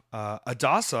have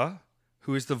Adasa,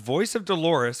 who is the voice of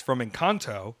Dolores from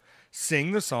Encanto,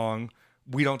 sing the song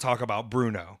We Don't Talk About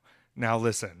Bruno. Now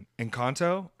listen,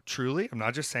 Encanto, truly, I'm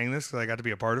not just saying this because I got to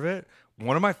be a part of it,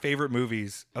 one of my favorite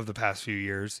movies of the past few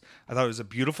years. I thought it was a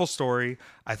beautiful story.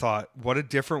 I thought, what a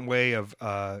different way of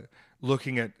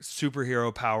looking at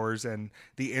superhero powers and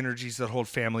the energies that hold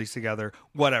families together.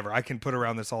 Whatever, I can put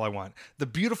around this all I want. The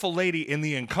beautiful lady in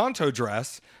the Encanto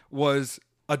dress was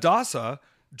Adasa,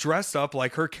 dressed up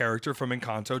like her character from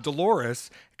Encanto, Dolores,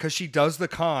 because she does the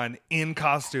con in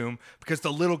costume because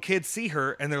the little kids see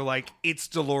her and they're like, it's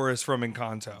Dolores from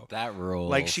Encanto. That rules.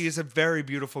 Like, she is a very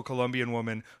beautiful Colombian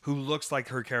woman who looks like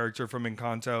her character from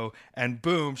Encanto, and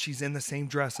boom, she's in the same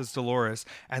dress as Dolores.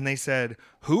 And they said,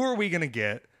 who are we going to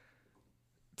get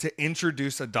to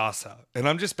introduce Adasa? And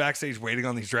I'm just backstage waiting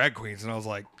on these drag queens, and I was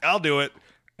like, I'll do it.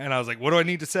 And I was like, what do I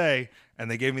need to say? And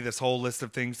they gave me this whole list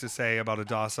of things to say about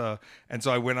Adasa. And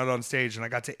so I went out on stage and I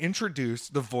got to introduce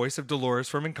the voice of Dolores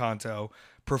from Encanto,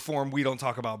 perform We Don't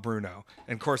Talk About Bruno.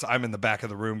 And of course, I'm in the back of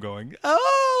the room going,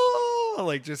 oh,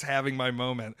 like just having my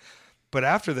moment. But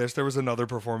after this, there was another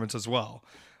performance as well.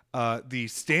 The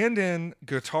stand-in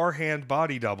guitar hand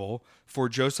body double for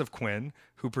Joseph Quinn,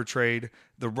 who portrayed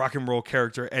the rock and roll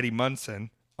character Eddie Munson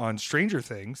on Stranger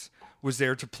Things, was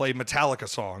there to play Metallica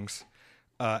songs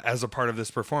as a part of this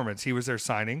performance. He was there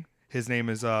signing. His name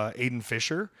is Aiden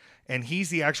Fisher, and he's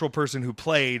the actual person who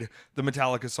played the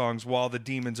Metallica songs while the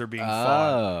demons are being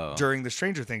fought during the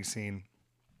Stranger Things scene.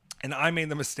 And I made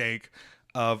the mistake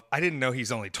of, I didn't know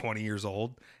he's only 20 years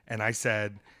old, and I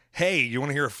said, hey, you want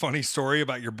to hear a funny story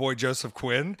about your boy Joseph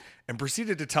Quinn? And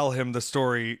proceeded to tell him the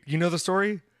story. You know the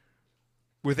story?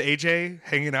 With AJ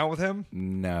hanging out with him?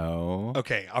 No.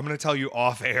 Okay, I'm going to tell you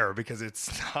off air because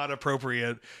it's not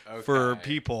appropriate for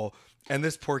people. And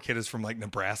this poor kid is from like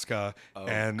Nebraska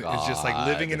and is just like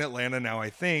living in Atlanta now,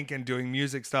 I think, and doing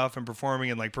music stuff and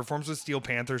performing and like performs with Steel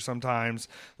Panther sometimes.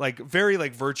 Like very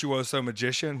like virtuoso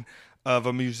magician of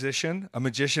a musician, a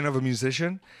magician of a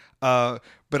musician.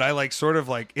 But I like sort of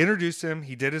like introduced him.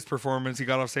 He did his performance. He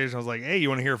got off stage and I was like, hey, you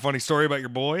want to hear a funny story about your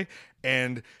boy?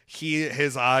 And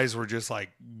his eyes were just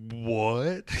like,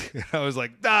 what? I was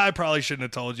like, I probably shouldn't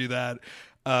have told you that.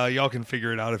 Y'all can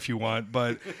figure it out if you want.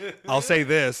 But I'll say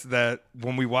this, that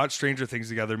when we watch Stranger Things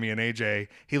together, me and AJ,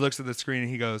 he looks at the screen and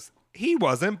he goes, he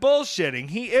wasn't bullshitting.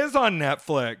 He is on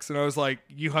Netflix. And I was like,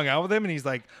 you hung out with him? And he's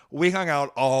like, we hung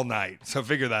out all night. So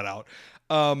figure that out.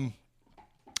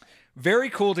 Very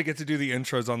cool to get to do the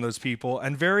intros on those people,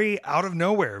 and very out of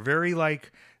nowhere, very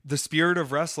like the spirit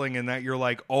of wrestling in that you're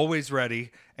like always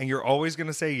ready and you're always going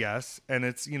to say yes. And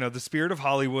it's, you know, the spirit of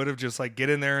Hollywood of just like get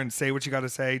in there and say what you got to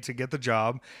say to get the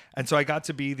job. And so I got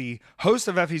to be the host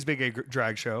of Effie's Big A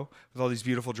Drag Show with all these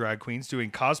beautiful drag queens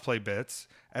doing cosplay bits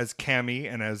as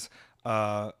Cammy and as,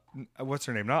 what's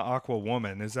her name? Not Aqua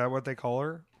Woman. Is that what they call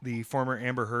her? The former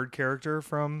Amber Heard character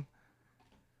from,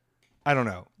 I don't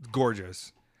know.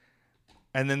 Gorgeous.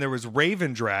 And then there was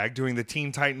Raven Drag doing the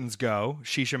Teen Titans Go.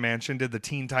 Shisha Mansion did the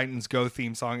Teen Titans Go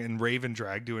theme song, and Raven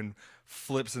Drag doing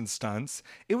flips and stunts.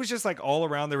 It was just like all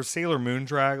around. There was Sailor Moon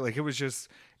Drag. Like it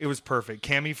was perfect.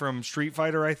 Cammy from Street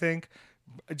Fighter, I think.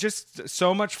 Just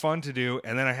so much fun to do.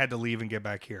 And then I had to leave and get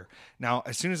back here. Now,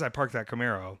 as soon as I parked that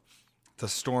Camaro, the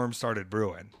storm started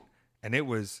brewing. And it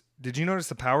was, did you notice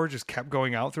the power just kept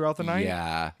going out throughout the night?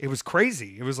 Yeah. It was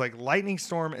crazy. It was like lightning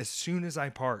storm as soon as I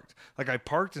parked. Like I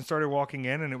parked and started walking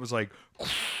in and it was like,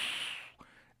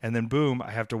 and then boom, I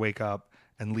have to wake up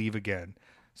and leave again.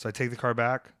 So I take the car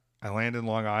back. I land in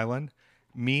Long Island.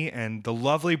 Me and the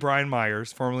lovely Brian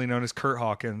Myers, formerly known as Kurt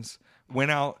Hawkins,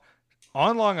 went out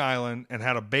on Long Island and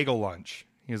had a bagel lunch.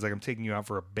 He was like, I'm taking you out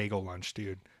for a bagel lunch, dude.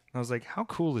 And I was like, how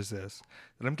cool is this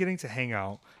that I'm getting to hang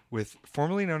out with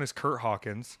formerly known as Kurt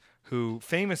Hawkins, who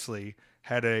famously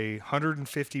had a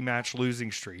 150 match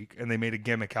losing streak, and they made a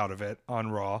gimmick out of it on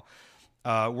Raw.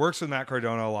 Works with Matt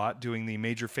Cardona a lot, doing the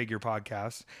Major Figure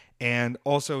podcast, and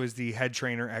also is the head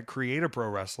trainer at Creative Pro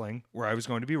Wrestling, where I was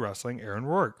going to be wrestling Aaron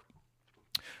Rourke.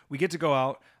 We get to go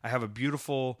out. I have a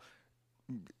beautiful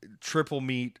triple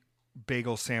meat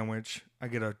bagel sandwich. I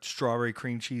get a strawberry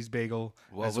cream cheese bagel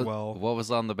well. What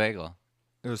was on the bagel?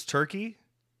 It was turkey,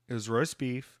 it was roast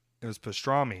beef, it was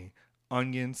pastrami,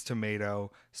 onions,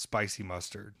 tomato, spicy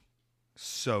mustard.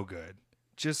 So good.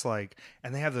 Just like,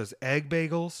 and they have those egg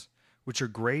bagels, which are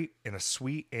great in a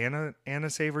sweet and a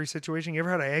savory situation. You ever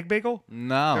had an egg bagel?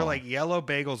 No. They're like yellow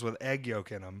bagels with egg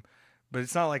yolk in them. But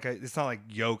it's not like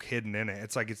yolk hidden in it.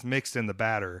 It's like it's mixed in the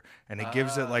batter, and it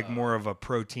gives it like more of a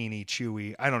proteiny,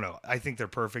 chewy. I don't know. I think they're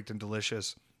perfect and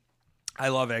delicious. I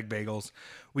love egg bagels.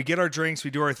 We get our drinks,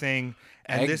 we do our thing.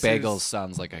 And Egg this Bagels is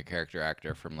sounds like a character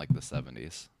actor from like the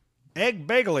 70s. Egg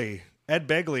Bagley. Ed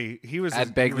Begley. He was Ed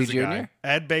he Begley was a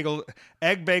guy. Jr.?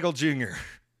 Egg Bagel Jr.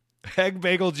 Egg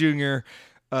Bagel Jr.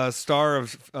 Star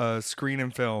of screen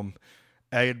and film.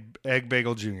 Egg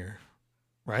Bagel Jr.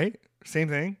 Right? Same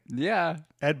thing. Yeah.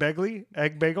 Ed Begley,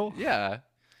 Egg Bagel. Yeah.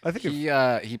 I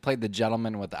think He played the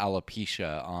gentleman with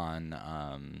alopecia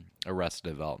on Arrested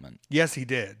Development. yes, he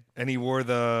did, and he wore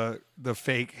the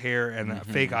fake hair and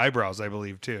fake eyebrows, I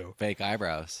believe, too. Fake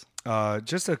eyebrows.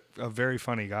 Just a very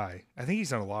funny guy. I think he's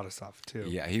done a lot of stuff too.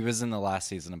 Yeah, he was in the last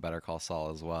season of Better Call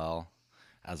Saul as well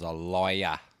as a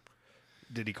lawyer.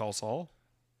 Did he call Saul?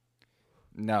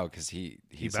 No, because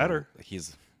he's better.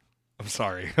 He's. I'm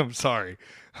sorry. I'm sorry.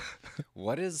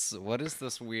 What is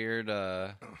this weird?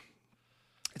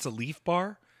 It's a Leaf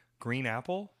Bar, green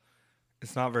apple.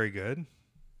 It's not very good.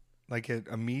 Like it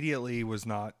immediately was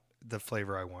not the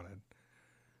flavor I wanted.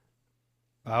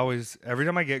 Every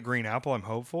time I get green apple, I'm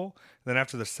hopeful. Then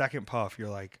after the second puff, you're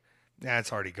like, nah,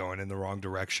 it's already going in the wrong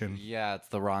direction. Yeah, it's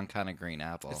the wrong kind of green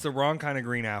apple. It's the wrong kind of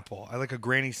green apple. I like a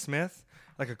Granny Smith,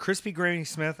 like a crispy Granny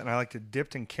Smith, and I like it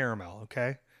dipped in caramel,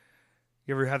 okay?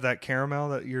 You ever have that caramel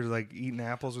that you're like eating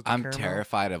apples with the I'm caramel?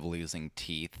 terrified of losing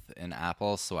teeth in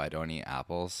apples, so I don't eat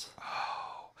apples.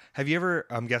 Have you ever,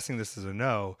 I'm guessing this is a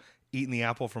no, eaten the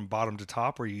apple from bottom to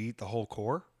top where you eat the whole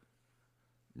core?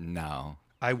 No.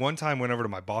 I one time went over to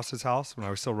my boss's house when I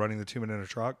was still running the 2 Minute in a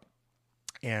Truck,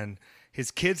 and his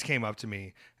kids came up to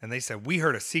me and they said, "We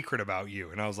heard a secret about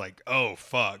you." And I was like, "Oh,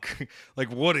 fuck.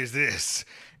 Like, what is this?"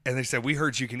 And they said, "We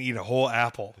heard you can eat a whole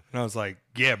apple." And I was like,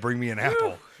 "Yeah, bring me an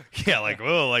apple." Yeah, like,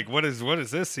 well, like, what is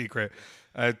this secret?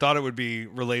 I thought it would be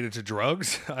related to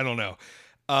drugs. I don't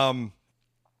know.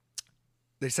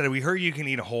 They said, "We heard you can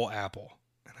eat a whole apple."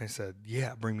 And I said,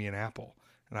 "Yeah, bring me an apple."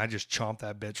 And I just chomped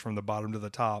that bitch from the bottom to the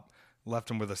top, left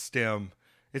them with a stem.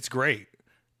 It's great.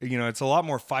 You know, it's a lot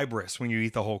more fibrous when you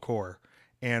eat the whole core.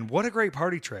 And what a great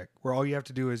party trick where all you have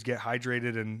to do is get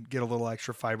hydrated and get a little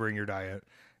extra fiber in your diet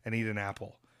and eat an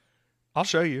apple. I'll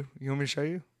show you. You want me to show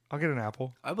you? I'll get an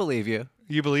apple. I believe you.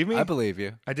 You believe me? I believe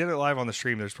you. I did it live on the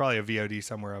stream. There's probably a VOD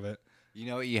somewhere of it. You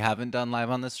know what you haven't done live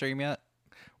on the stream yet?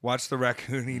 Watch the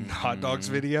raccoon eating hot dogs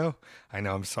video. I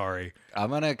know. I'm sorry. I'm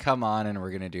gonna come on and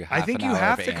we're gonna do half I think an you hour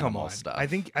have of to come animal on. stuff. I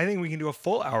think we can do a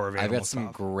full hour of I've animal got some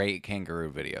stuff. great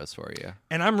kangaroo videos for you.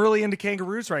 And I'm really into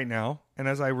kangaroos right now. And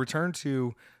as I return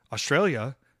to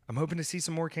Australia, I'm hoping to see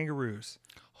some more kangaroos.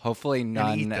 Hopefully eat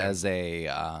none them. as a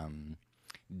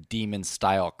demon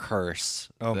style curse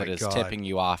Oh that my is God. tipping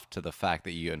you off to the fact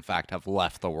that you in fact have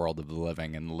left the world of the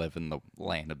living and live in the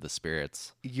land of the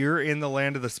spirits. You're in the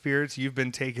land of the spirits. You've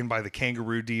been taken by the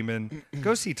kangaroo demon.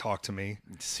 Go see Talk to Me.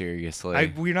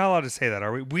 Seriously. We're not allowed to say that,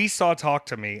 are we? We saw Talk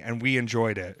to Me and we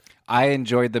enjoyed it. I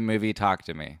enjoyed the movie Talk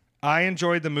to Me. I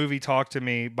enjoyed the movie Talk to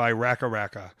Me by Raka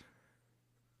Raka.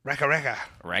 Raka Raka.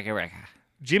 Raka Raka.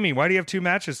 Jimmy, why do you have 2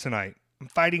 matches tonight? I'm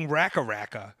fighting Raka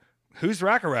Raka. Who's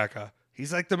Raka Raka?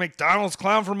 He's like the McDonald's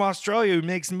clown from Australia who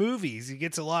makes movies. He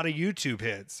gets a lot of YouTube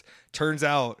hits. Turns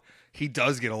out he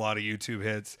does get a lot of YouTube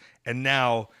hits and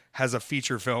now has a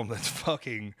feature film that's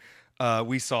fucking,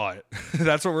 we saw it.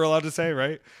 That's what we're allowed to say,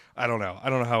 right? I don't know. I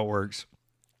don't know how it works.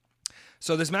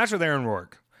 So this match with Aaron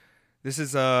Rourke, this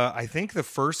is, I think, the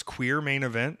first queer main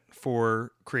event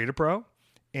for Create Pro.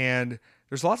 And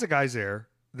there's lots of guys there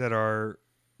that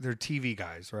they're TV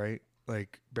guys, right?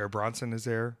 Like Bear Bronson is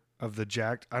there of the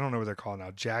Jacked, I don't know what they're called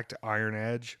now, Jacked Iron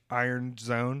Edge, Iron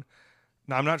Zone.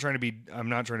 No, I'm not trying to be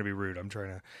rude.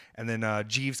 And then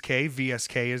Jeeves K,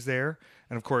 VSK is there.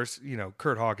 And of course, you know,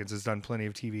 Kurt Hawkins has done plenty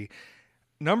of TV.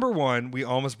 Number one, we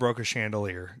almost broke a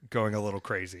chandelier going a little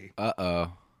crazy.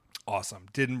 Uh-oh. Awesome.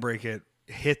 Didn't break it.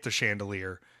 Hit the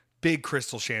chandelier. Big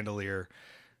crystal chandelier.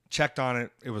 Checked on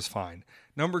it. It was fine.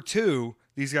 Number two,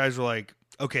 these guys were like,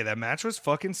 okay, that match was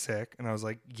fucking sick. And I was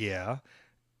like, yeah.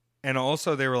 And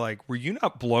also they were like, were you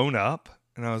not blown up?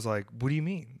 And I was like, what do you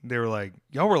mean? They were like,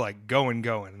 y'all were like going.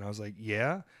 And I was like,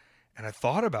 yeah. And I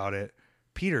thought about it.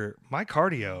 Peter, my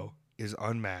cardio is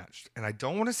unmatched. And I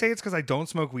don't want to say it's because I don't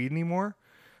smoke weed anymore,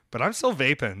 but I'm still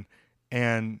vaping.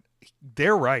 And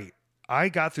they're right. I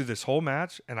got through this whole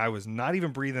match and I was not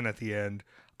even breathing at the end.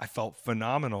 I felt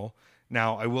phenomenal.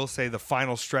 Now, I will say the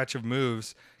final stretch of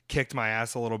moves kicked my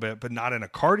ass a little bit, but not in a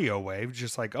cardio way.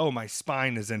 Just like, oh, my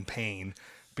spine is in pain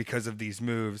because of these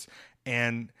moves.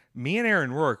 And me and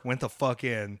Aaron Rourke went the fuck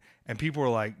in, and people were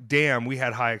like, damn, we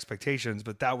had high expectations,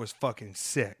 but that was fucking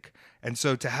sick. And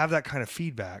so to have that kind of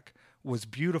feedback was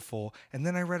beautiful. And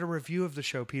then I read a review of the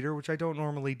show, Peter, which I don't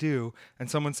normally do.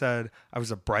 And someone said I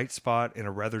was a bright spot in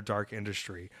a rather dark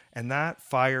industry. And that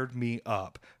fired me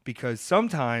up because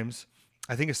sometimes,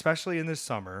 I think especially in this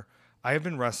summer, I have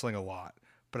been wrestling a lot,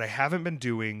 but I haven't been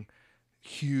doing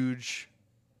huge,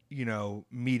 you know,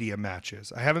 media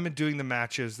matches. I haven't been doing the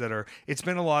matches that are, it's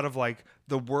been a lot of like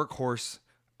the workhorse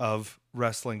of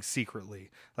wrestling secretly.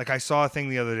 Like I saw a thing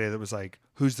the other day that was like,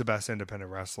 who's the best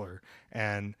independent wrestler?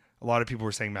 And a lot of people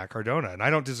were saying Matt Cardona, and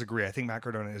I don't disagree. I think Matt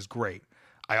Cardona is great.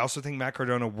 I also think Matt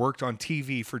Cardona worked on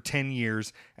TV for 10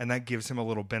 years, and that gives him a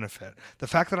little benefit. The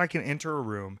fact that I can enter a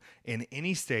room in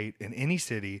any state, in any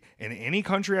city, in any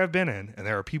country I've been in, and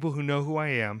there are people who know who I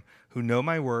am, who know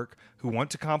my work, who want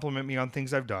to compliment me on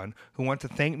things I've done, who want to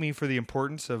thank me for the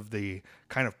importance of the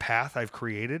kind of path I've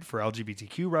created for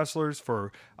LGBTQ wrestlers,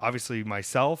 for obviously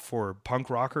myself, for punk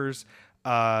rockers.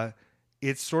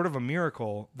 It's sort of a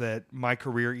miracle that my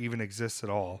career even exists at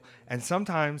all. And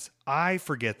sometimes I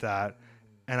forget that.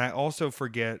 And I also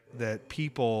forget that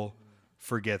people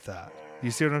forget that.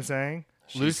 You see what I'm saying?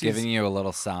 She's giving you a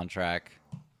little soundtrack.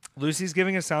 Lucy's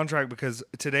giving a soundtrack because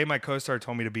today my co-star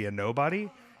told me to be a nobody,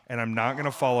 and I'm not going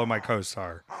to follow my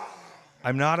co-star.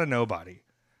 I'm not a nobody.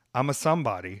 I'm a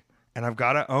somebody, and I've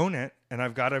got to own it, and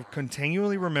I've got to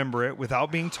continually remember it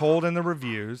without being told in the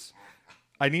reviews.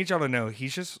 I need y'all to know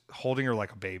he's just holding her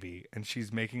like a baby, and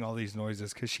she's making all these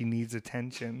noises because she needs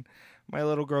attention. My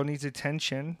little girl needs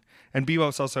attention. And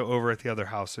Bebop's also over at the other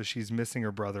house, so she's missing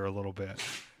her brother a little bit.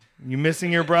 You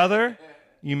missing your brother?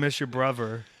 You miss your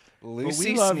brother.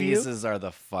 Lucy sneezes are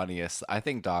the funniest. I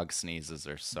think dog sneezes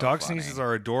are so Dog funny. sneezes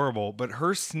are adorable, but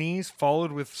her sneeze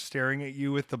followed with staring at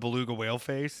you with the beluga whale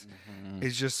face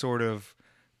is just sort of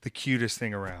the cutest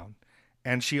thing around.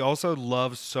 And she also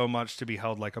loves so much to be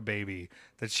held like a baby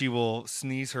that she will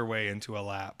sneeze her way into a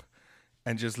lap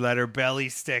and just let her belly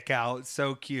stick out.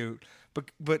 So cute.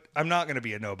 But I'm not going to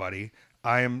be a nobody.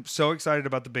 I am so excited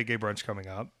about the Big Gay Brunch coming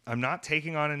up. I'm not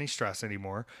taking on any stress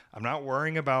anymore. I'm not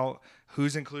worrying about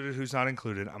who's included, who's not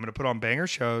included. I'm going to put on banger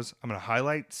shows. I'm going to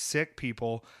highlight sick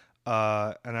people.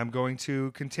 And I'm going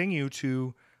to continue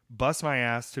to bust my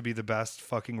ass to be the best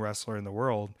fucking wrestler in the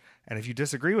world. And if you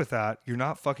disagree with that, you're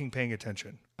not fucking paying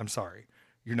attention. I'm sorry.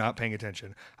 You're not paying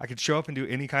attention. I can show up and do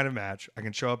any kind of match. I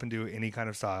can show up and do any kind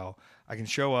of style. I can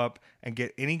show up and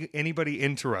get anybody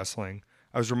into wrestling.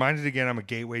 I was reminded again, I'm a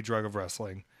gateway drug of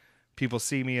wrestling. People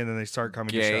see me and then they start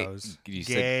coming to shows.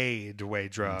 Gateway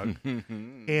drug.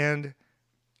 And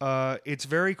it's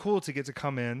very cool to get to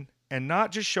come in and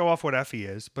not just show off what Effie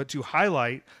is, but to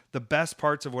highlight the best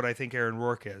parts of what I think Aaron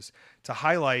Rourke is. To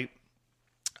highlight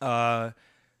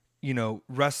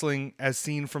wrestling as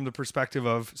seen from the perspective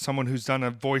of someone who's done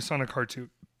a voice on a cartoon,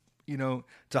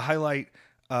 to highlight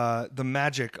the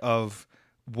magic of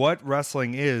what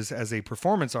wrestling is as a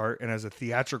performance art and as a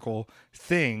theatrical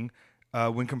thing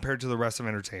when compared to the rest of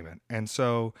entertainment. And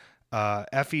so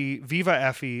Effie, Viva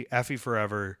Effie, Effie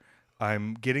forever.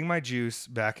 I'm getting my juice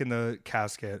back in the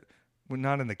casket. Well,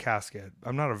 not in the casket.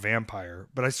 I'm not a vampire,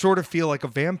 but I sort of feel like a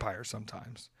vampire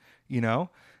sometimes,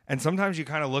 And sometimes you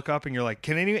kind of look up and you're like,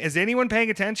 is anyone paying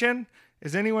attention?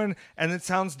 Is anyone? And it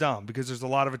sounds dumb because there's a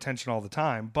lot of attention all the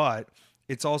time, but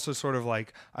it's also sort of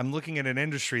like I'm looking at an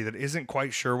industry that isn't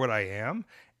quite sure what I am.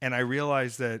 And I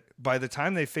realize that by the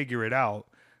time they figure it out,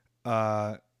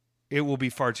 it will be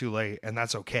far too late. And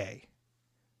that's okay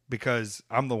because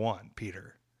I'm the one,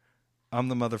 Peter. I'm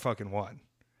the motherfucking one.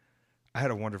 I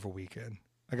had a wonderful weekend.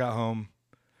 I got home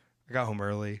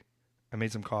early. I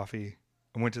made some coffee.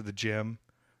 I went to the gym.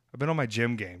 I've been on my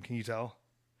gym game. Can you tell?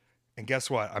 And guess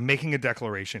what? I'm making a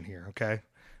declaration here, okay?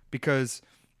 Because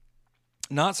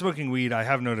not smoking weed, I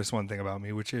have noticed one thing about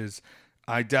me, which is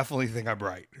I definitely think I'm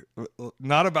right.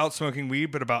 Not about smoking weed,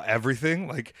 but about everything.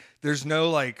 Like, there's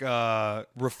no,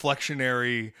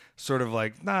 reflectionary sort of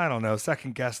I don't know,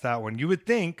 second guess that one. You would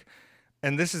think,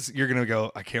 and you're going to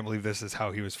go, I can't believe this is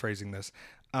how he was phrasing this.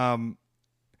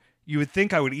 You would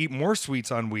think I would eat more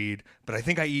sweets on weed, but I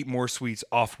think I eat more sweets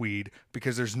off weed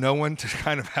because there's no one to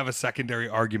kind of have a secondary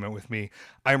argument with me.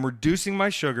 I'm reducing my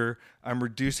sugar. I'm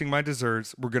reducing my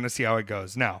desserts. We're going to see how it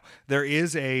goes. Now, there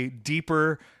is a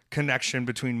deeper connection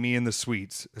between me and the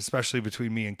sweets, especially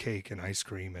between me and cake and ice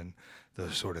cream and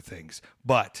those sort of things.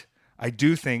 But I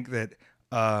do think that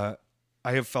I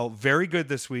have felt very good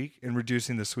this week in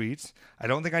reducing the sweets. I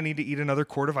don't think I need to eat another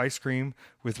quart of ice cream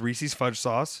with Reese's fudge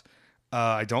sauce.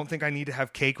 I don't think I need to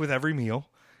have cake with every meal.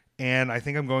 And I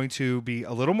think I'm going to be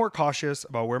a little more cautious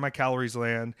about where my calories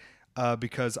land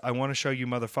because I want to show you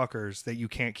motherfuckers that you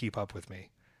can't keep up with me.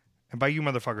 And by you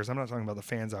motherfuckers, I'm not talking about the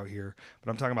fans out here,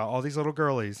 but I'm talking about all these little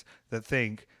girlies that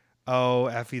think, oh,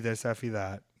 Effie this, Effie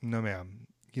that. No, ma'am.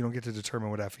 You don't get to determine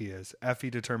what Effie is. Effie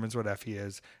determines what Effie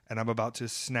is. And I'm about to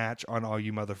snatch on all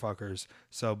you motherfuckers.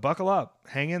 So buckle up.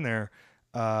 Hang in there.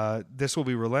 This will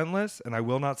be relentless, and I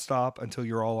will not stop until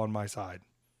you're all on my side.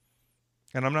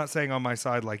 And I'm not saying on my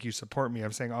side like you support me.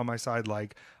 I'm saying on my side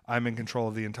like I'm in control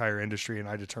of the entire industry and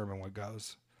I determine what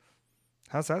goes.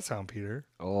 How's that sound, Peter?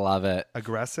 Love it.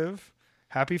 Aggressive.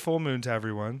 Happy full moon to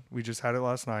everyone. We just had it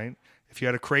last night. If you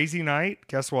had a crazy night,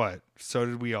 guess what? So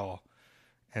did we all.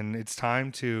 And it's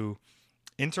time to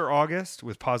enter August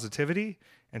with positivity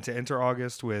and to enter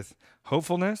August with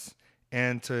hopefulness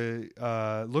and to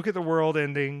look at the world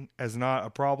ending as not a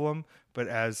problem, but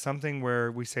as something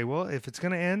where we say, well, if it's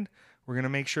going to end, we're going to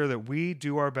make sure that we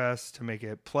do our best to make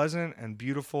it pleasant and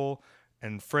beautiful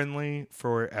and friendly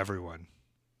for everyone.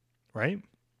 Right?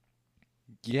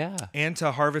 Yeah. And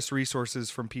to harvest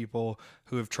resources from people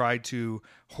who have tried to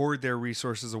hoard their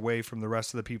resources away from the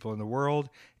rest of the people in the world,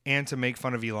 and to make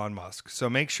fun of Elon Musk. So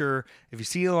make sure if you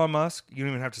see Elon Musk, you don't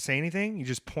even have to say anything. You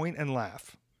just point and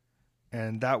laugh.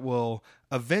 And that will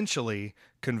eventually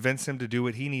convince him to do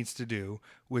what he needs to do,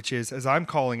 which is, as I'm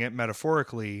calling it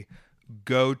metaphorically,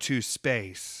 go to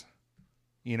space.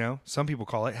 You know, some people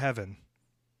call it heaven.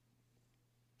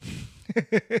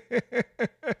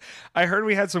 I heard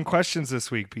we had some questions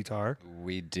this week, Pitar.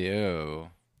 We do.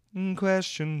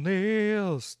 Question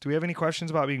list. Do we have any questions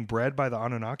about being bred by the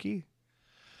Anunnaki?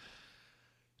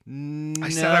 No. I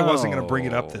said I wasn't going to bring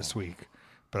it up this week,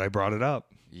 but I brought it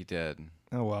up. You did.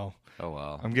 Oh, well. Oh,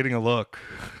 well. I'm getting a look.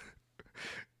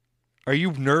 Are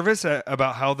you nervous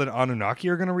about how the Anunnaki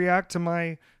are going to react to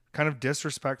my kind of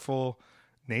disrespectful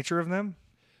nature of them?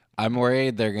 I'm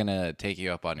worried they're going to take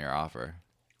you up on your offer.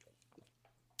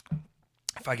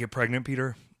 If I get pregnant,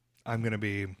 Peter, I'm going to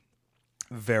be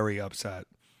very upset.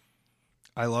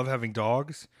 I love having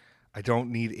dogs. I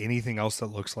don't need anything else that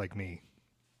looks like me.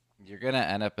 You're going to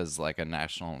end up as like a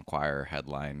National Enquirer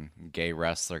headline. Gay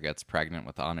wrestler gets pregnant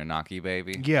with Anunnaki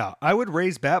baby. Yeah, I would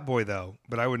raise Bat Boy, though,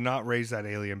 but I would not raise that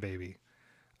alien baby.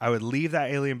 I would leave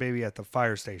that alien baby at the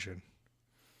fire station.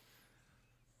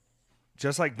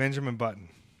 Just like Benjamin Button.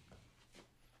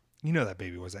 You know that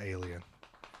baby was an alien.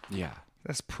 Yeah.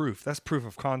 That's proof. That's proof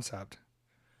of concept.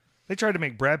 They tried to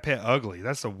make Brad Pitt ugly.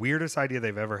 That's the weirdest idea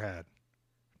they've ever had.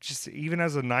 Just even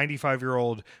as a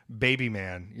 95-year-old baby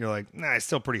man, you're like, nah, it's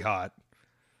still pretty hot.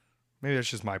 Maybe that's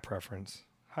just my preference.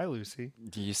 Hi, Lucy.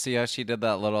 Do you see how she did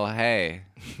that little hey?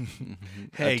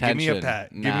 Hey, give me a Attention pet.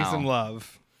 Give me now. some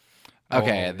love.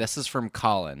 Okay, Oh. this is from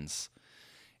Collins.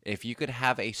 If you could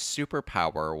have a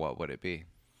superpower, what would it be?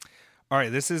 All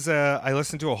right, this is I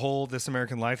listened to a whole This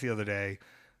American Life the other day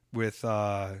with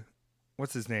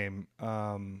what's his name?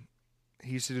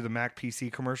 He used to do the Mac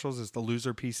PC commercials. It's the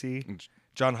loser PC.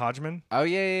 John Hodgman. Oh,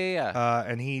 yeah.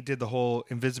 And he did the whole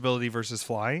invisibility versus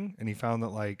flying, and he found that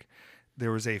like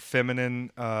there was a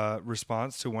feminine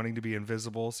response to wanting to be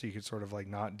invisible, so you could sort of like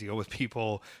not deal with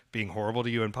people being horrible to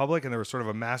you in public, and there was sort of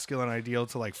a masculine ideal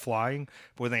to like flying.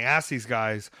 But when they asked these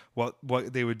guys what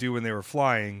they would do when they were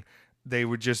flying, they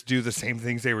would just do the same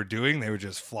things they were doing. They would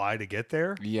just fly to get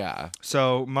there. Yeah.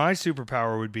 So my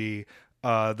superpower would be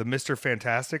the Mr.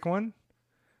 Fantastic one,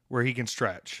 where he can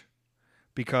stretch.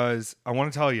 Because I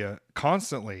want to tell you,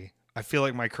 constantly, I feel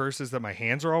like my curse is that my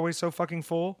hands are always so fucking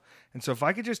full. And so if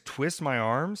I could just twist my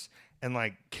arms and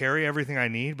like carry everything I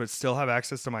need, but still have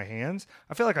access to my hands,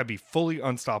 I feel like I'd be fully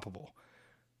unstoppable.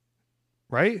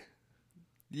 Right?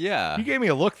 Yeah. You gave me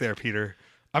a look there, Peter.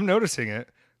 I'm noticing it.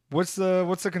 What's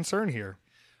the concern here?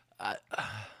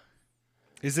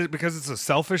 Is it because it's a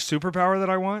selfish superpower that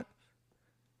I want?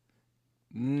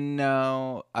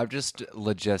 No, I'm just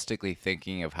logistically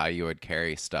thinking of how you would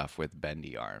carry stuff with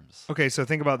bendy arms. Okay, so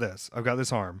think about this. I've got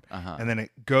this arm, Uh-huh. and then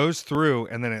it goes through,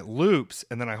 and then it loops,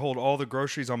 and then I hold all the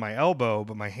groceries on my elbow,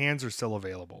 but my hands are still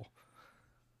available.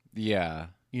 Yeah.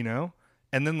 You know?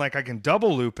 And then like I can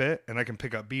double loop it, and I can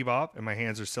pick up Bebop, and my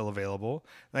hands are still available.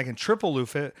 And I can triple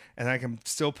loop it, and I can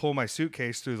still pull my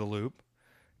suitcase through the loop.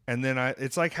 And then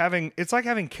it's like having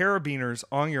carabiners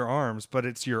on your arms, but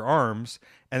it's your arms,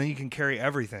 and then you can carry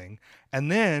everything. And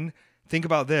then think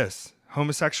about this: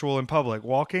 homosexual in public,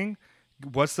 walking.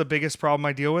 What's the biggest problem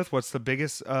I deal with? What's the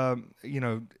biggest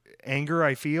anger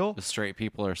I feel? The straight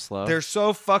people are slow. They're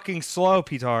so fucking slow,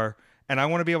 Pitar. And I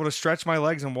want to be able to stretch my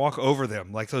legs and walk over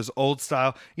them like those old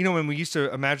style. You know, when we used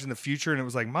to imagine the future and it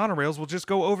was like monorails will just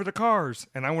go over the cars.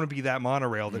 And I want to be that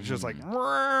monorail that's just like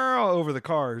over the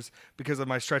cars because of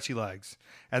my stretchy legs.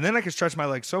 And then I could stretch my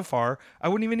legs so far, I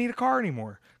wouldn't even need a car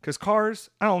anymore. Because cars,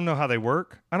 I don't know how they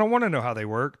work. I don't want to know how they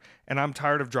work. And I'm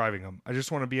tired of driving them. I just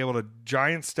want to be able to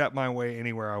giant step my way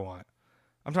anywhere I want.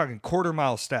 I'm talking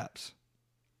quarter-mile steps.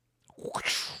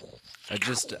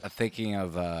 Just thinking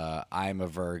of I'm a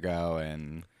Virgo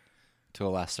and to a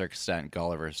lesser extent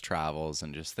Gulliver's Travels,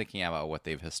 and just thinking about what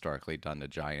they've historically done to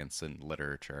giants in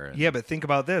literature. And Yeah, but think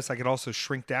about this. I could also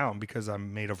shrink down because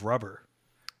I'm made of rubber.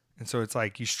 And so it's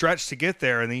like you stretch to get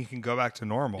there and then you can go back to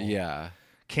normal. Yeah.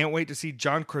 Can't wait to see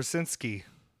John Krasinski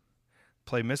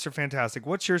play Mr. Fantastic.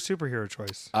 What's your superhero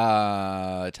choice?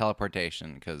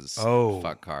 Teleportation, because Oh.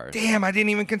 fuck cars. Damn, I didn't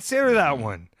even consider that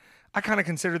one. I kind of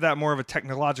consider that more of a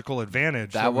technological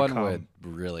advantage. That one come. would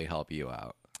really help you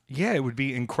out. Yeah, it would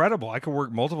be incredible. I could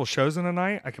work multiple shows in a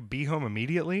night. I could be home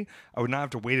immediately. I would not have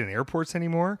to wait in airports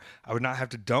anymore. I would not have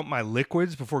to dump my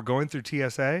liquids before going through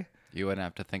TSA. You wouldn't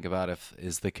have to think about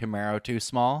is the Camaro too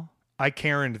small? I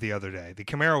Karen'd the other day. The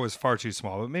Camaro was far too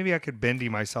small, but maybe I could bendy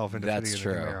myself into That's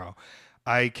fitting in the true. Camaro.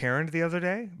 I Karen'd the other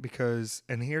day because,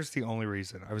 and here's the only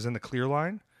reason. I was in the Clear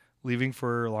line leaving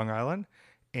for Long Island,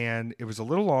 and it was a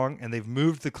little long, and they've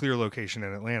moved the Clear location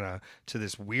in Atlanta to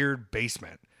this weird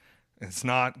basement. It's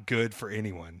not good for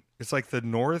anyone. It's like the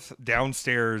north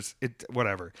downstairs,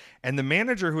 whatever. And the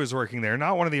manager who was working there,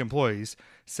 not one of the employees,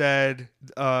 said,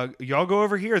 y'all go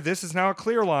over here. This is now a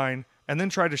Clear line. And then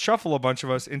tried to shuffle a bunch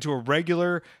of us into a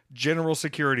regular general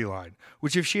security line,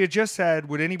 which if she had just said,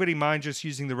 would anybody mind just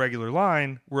using the regular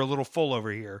line? We're a little full over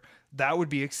here. That would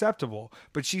be acceptable.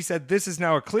 But she said, this is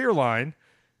now a Clear line.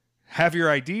 Have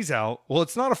your IDs out. Well,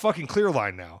 it's not a fucking Clear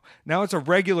line now. Now it's a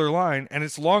regular line, and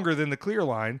it's longer than the Clear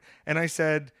line. And I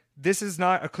said, this is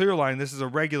not a Clear line. This is a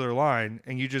regular line,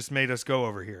 and you just made us go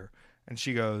over here. And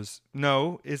she goes,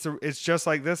 no, it's just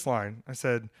like this line. I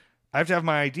said, I have to have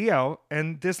my ID out,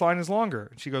 and this line is longer.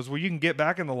 And she goes, well, you can get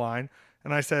back in the line.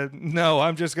 And I said, no,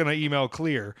 I'm just going to email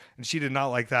Clear. And she did not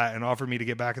like that and offered me to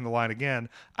get back in the line again.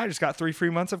 I just got 3 free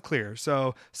months of Clear.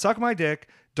 So suck my dick.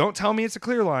 Don't tell me it's a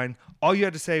Clear line. All you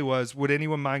had to say was, would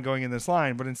anyone mind going in this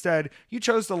line? But instead, you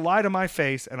chose to lie to my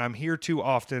face, and I'm here too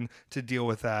often to deal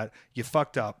with that. You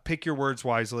fucked up. Pick your words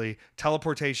wisely.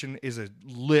 Teleportation is a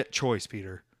lit choice,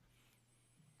 Peter.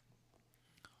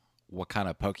 What kind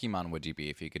of Pokemon would you be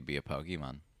if you could be a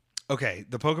Pokemon? Okay,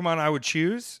 the Pokemon I would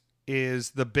choose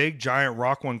is the big giant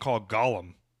rock one called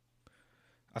Golem.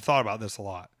 I've thought about this a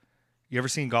lot. You ever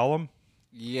seen Golem?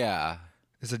 Yeah.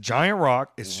 It's a giant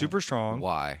rock. It's super strong.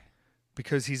 Why?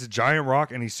 Because he's a giant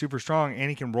rock and he's super strong and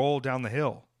he can roll down the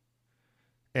hill.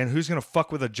 And who's going to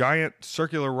fuck with a giant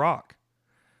circular rock?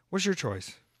 What's your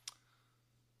choice?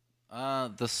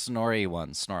 The Snorri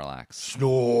one, Snorlax.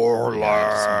 Snorlax. Yeah,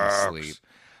 I just wanna sleep.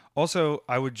 Also,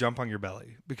 I would jump on your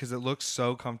belly because it looks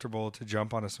so comfortable to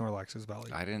jump on a Snorlax's belly.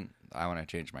 I want to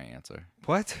change my answer.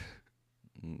 What?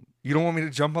 You don't want me to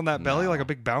jump on that belly No. like a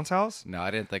big bounce house? No, I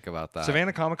didn't think about that.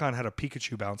 Savannah Comic-Con had a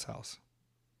Pikachu bounce house.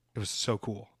 It was so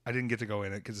cool. I didn't get to go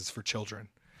in it because it's for children,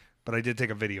 but I did take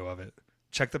a video of it.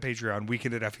 Check the Patreon,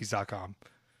 weekend@effies.com.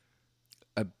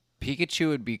 A Pikachu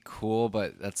would be cool,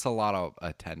 but that's a lot of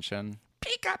attention.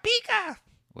 Pika, Pika!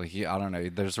 Like, I don't know.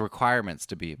 There's requirements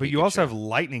to be a But Pikachu. you also have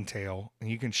Lightning Tail, and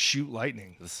you can shoot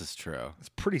lightning. This is true. It's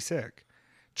pretty sick.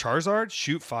 Charizard,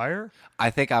 shoot fire? I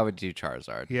think I would do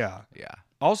Charizard. Yeah. Yeah.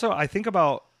 Also, I think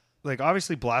about, like,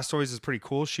 obviously Blastoise is pretty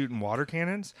cool shooting water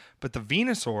cannons, but the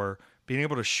Venusaur being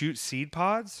able to shoot seed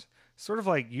pods, sort of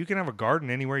like you can have a garden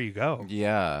anywhere you go.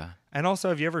 Yeah. And also,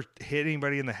 have you ever hit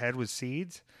anybody in the head with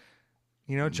seeds?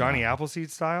 You know, Johnny Appleseed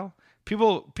style?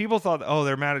 People thought, oh,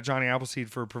 they're mad at Johnny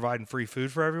Appleseed for providing free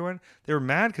food for everyone. They were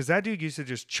mad because that dude used to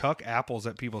just chuck apples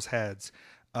at people's heads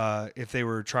if they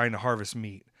were trying to harvest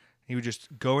meat. He would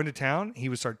just go into town. He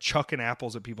would start chucking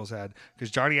apples at people's head because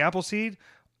Johnny Appleseed,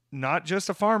 not just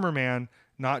a farmer man,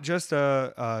 not just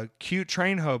a cute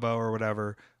train hobo or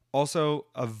whatever, also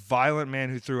a violent man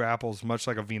who threw apples, much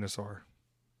like a Venusaur.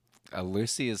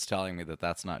 Lucy is telling me that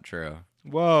that's not true.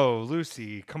 Whoa,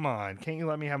 Lucy, come on. Can't you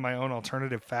let me have my own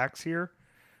alternative facts here?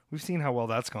 We've seen how well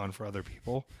that's gone for other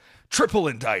people. Triple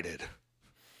indicted.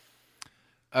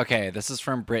 Okay, this is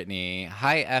from Brittany.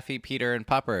 Hi, Effie, Peter, and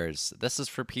Puppers. This is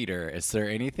for Peter. Is there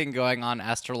anything going on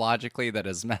astrologically that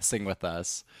is messing with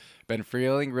us? Been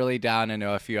feeling really down and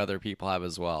know a few other people have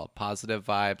as well. Positive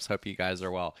vibes. Hope you guys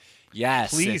are well.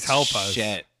 Yes. Please it's help us.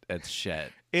 Shit. It's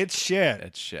shit. It's shit.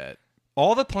 It's shit.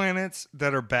 All the planets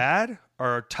that are bad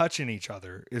are touching each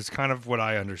other is kind of what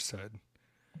I understood.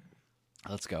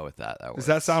 Let's go with that. Does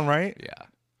that sound right? Yeah.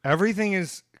 Everything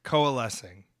is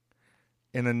coalescing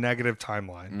in a negative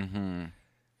timeline.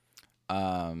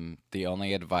 The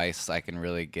only advice I can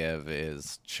really give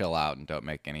is chill out and don't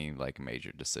make any like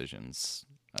major decisions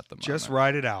at the moment. Just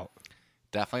ride it out.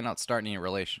 Definitely not starting any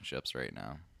relationships right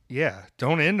now. Yeah.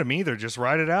 Don't end them either. Just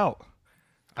ride it out.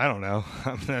 I don't know.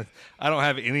 I don't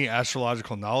have any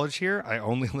astrological knowledge here. I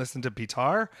only listen to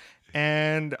Pitar,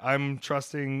 and I'm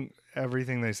trusting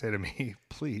everything they say to me.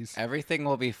 Please. Everything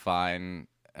will be fine,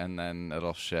 and then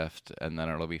it'll shift, and then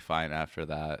it'll be fine after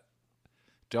that.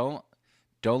 Don't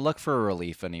look for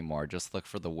relief anymore. Just look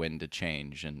for the wind to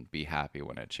change and be happy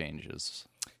when it changes.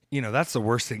 You know, that's the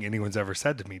worst thing anyone's ever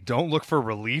said to me. Don't look for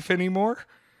relief anymore.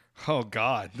 Oh,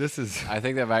 God, this is... I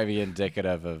think that might be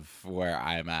indicative of where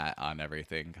I'm at on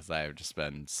everything because I've just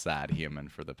been sad human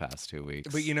for the past 2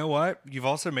 weeks. But you know what? You've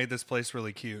also made this place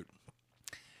really cute.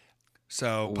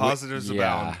 So positives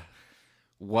abound.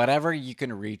 Whatever you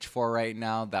can reach for right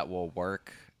now that will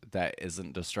work, that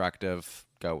isn't destructive,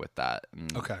 go with that.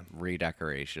 And Okay.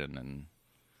 Redecoration and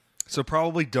So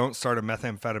probably don't start a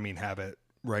methamphetamine habit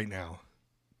right now.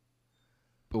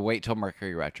 but wait till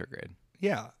Mercury retrograde.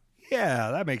 Yeah.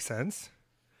 Yeah, that makes sense.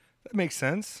 That makes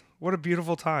sense. What a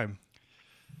beautiful time.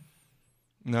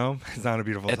 No, it's not a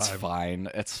beautiful It's time. fine.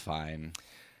 It's fine.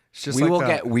 It's just we like will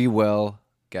that. we will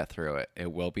get through it.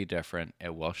 It will be different.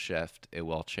 It will shift. It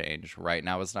will change. Right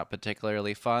now is not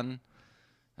particularly fun,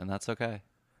 and that's okay.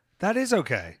 That is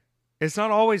okay. It's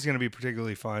not always going to be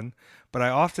particularly fun, but I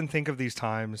often think of these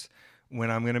times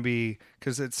when I'm going to be,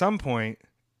 because at some point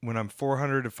when I'm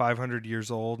 400 to 500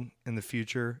 years old in the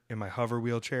future in my hover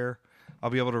wheelchair, I'll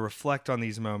be able to reflect on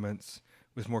these moments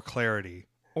with more clarity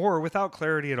or without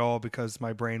clarity at all because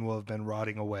my brain will have been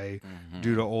rotting away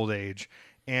due to old age.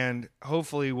 And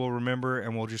hopefully we'll remember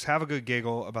and we'll just have a good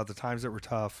giggle about the times that were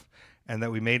tough and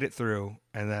that we made it through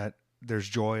and that there's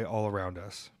joy all around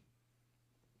us.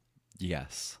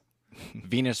 Yes.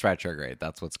 Venus retrograde.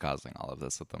 That's what's causing all of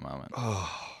this at the moment.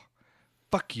 Oh,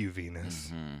 fuck you,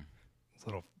 Venus.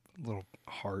 Little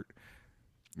heart.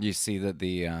 You see that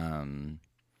the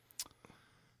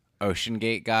Ocean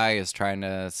Gate guy is trying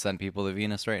to send people to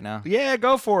Venus right now? Yeah,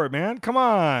 go for it, man. Come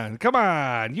on. Come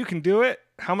on. You can do it.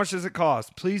 How much does it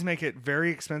cost? Please make it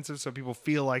very expensive so people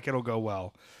feel like it'll go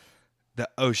well. The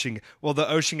Ocean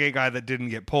Gate guy that didn't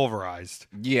get pulverized.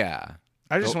 Yeah.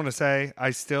 I just want to say,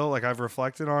 I still, like, I've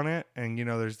reflected on it, and, you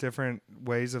know, there's different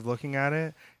ways of looking at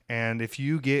it. And if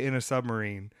you get in a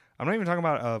submarine, I'm not even talking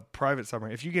about a private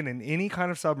submarine. If you get in any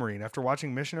kind of submarine, after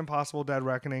watching Mission Impossible Dead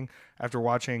Reckoning, after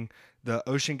watching the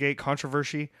Ocean Gate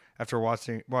controversy, after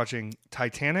watching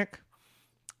Titanic,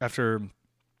 after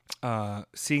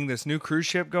seeing this new cruise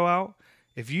ship go out,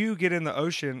 if you get in the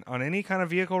ocean on any kind of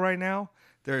vehicle right now,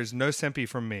 there is no sympathy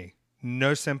from me.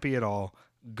 No sympathy at all.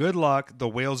 Good luck. The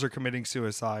whales are committing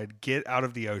suicide. Get out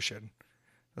of the ocean.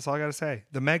 That's all I got to say.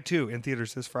 The Meg 2 in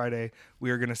theaters this Friday. We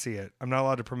are going to see it. I'm not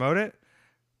allowed to promote it,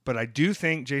 but I do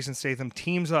think Jason Statham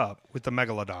teams up with the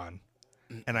Megalodon.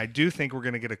 And I do think we're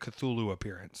going to get a Cthulhu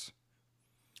appearance.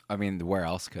 I mean, where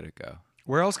else could it go?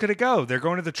 Where else could it go? They're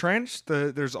going to the trench.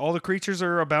 There's all the creatures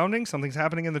are abounding. Something's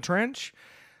happening in the trench.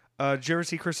 Did you ever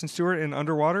see Kristen Stewart in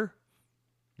Underwater?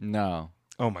 No.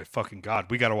 Oh my fucking God.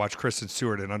 We got to watch Kristen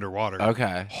Stewart in Underwater.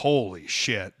 Okay. Holy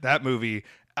shit. That movie,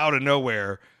 out of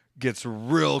nowhere, gets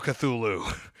real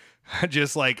Cthulhu.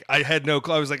 I had no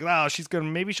clue. I was like, wow,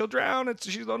 maybe she'll drown.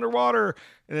 She's underwater.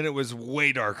 And then it was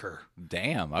way darker.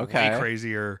 Damn. Okay. Way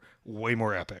crazier. Way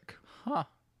more epic. Huh.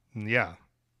 Yeah.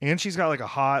 And she's got like a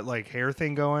hot like hair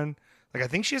thing going. Like I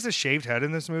think she has a shaved head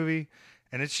in this movie.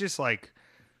 And it's just like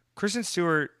Kristen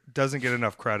Stewart doesn't get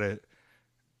enough credit.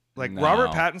 Like No.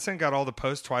 Robert Pattinson got all the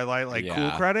post Twilight cool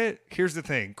Yeah. credit. Here's the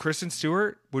thing. Kristen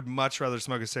Stewart would much rather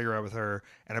smoke a cigarette with her,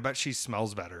 and I bet she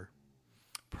smells better.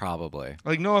 Probably.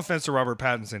 Like no offense to Robert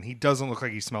Pattinson, he doesn't look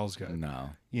like he smells good.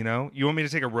 No. You know? You want me to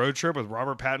take a road trip with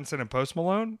Robert Pattinson and Post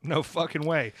Malone? No fucking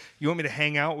way. You want me to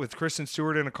hang out with Kristen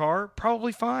Stewart in a car?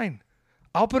 Probably fine.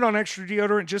 I'll put on extra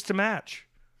deodorant just to match.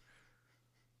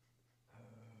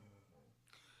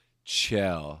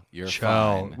 Chill. You're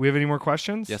fine. We have any more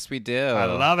questions? Yes, we do. I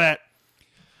love it.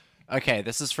 Okay,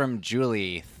 this is from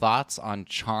Julie. Thoughts on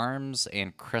charms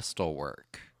and crystal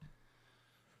work?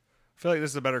 I feel like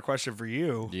this is a better question for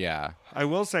you. Yeah. I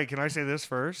will say, can I say this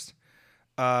first?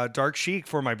 Dark Chic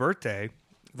for my birthday,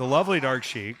 the lovely Dark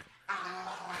Chic.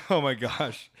 Oh my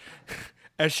gosh.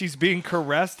 As she's being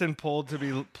caressed and pulled to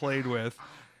be played with.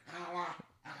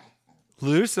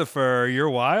 Lucifer,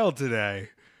 you're wild today.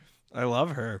 I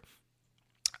love her.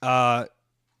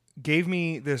 Gave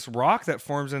me this rock that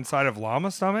forms inside of llama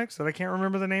stomachs that I can't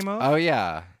remember the name of. Oh,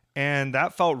 yeah. And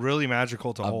that felt really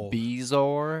magical to A hold.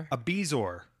 Bezoar? A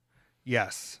Bezoar.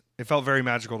 Yes. It felt very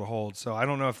magical to hold. So I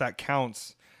don't know if that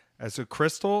counts as a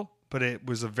crystal, but it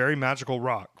was a very magical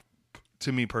rock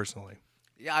to me personally.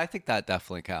 Yeah, I think that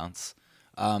definitely counts.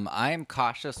 I am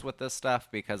cautious with this stuff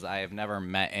because I have never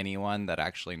met anyone that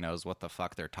actually knows what the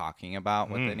fuck they're talking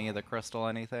about with any of the crystal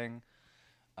anything.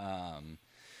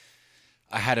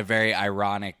 I had a very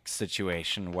ironic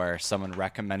situation where someone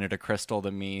recommended a crystal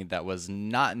to me that was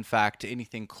not, in fact,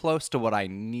 anything close to what I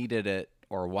needed it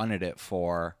or wanted it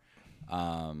for,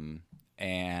 and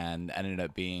ended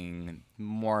up being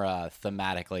more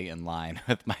thematically in line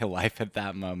with my life at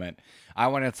that moment. I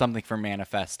wanted something for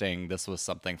manifesting. This was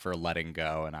something for letting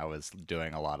go, and I was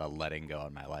doing a lot of letting go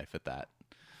in my life at that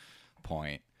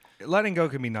point. Letting go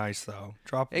can be nice though.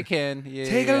 It can. Yeah,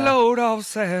 Take a load off,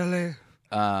 Sally.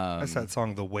 That's that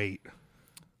song, The Weight.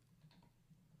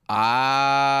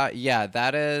 Yeah,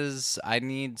 that is. I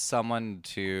need someone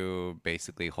to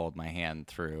basically hold my hand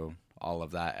through all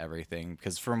of that, everything.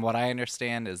 Because from what I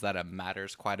understand, is that it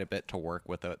matters quite a bit to work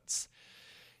with what's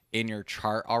in your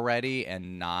chart already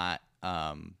and not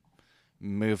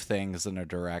move things in a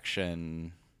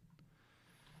direction.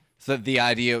 So the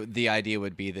idea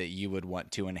would be that you would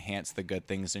want to enhance the good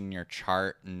things in your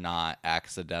chart, not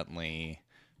accidentally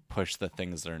push the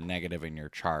things that are negative in your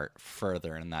chart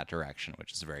further in that direction,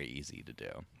 which is very easy to do.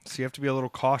 So you have to be a little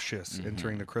cautious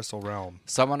entering the crystal realm.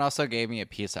 Someone also gave me a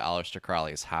piece of Aleister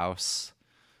Crowley's house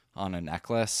on a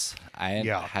necklace. I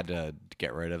had to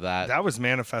get rid of that. That was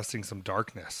manifesting some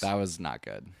darkness. That was not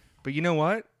good. But you know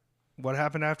what? What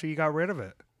happened after you got rid of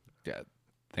it? Yeah,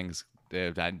 things.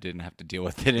 I didn't have to deal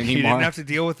with it anymore. You didn't have to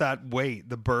deal with that weight,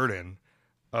 the burden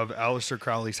of Aleister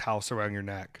Crowley's house around your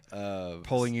neck,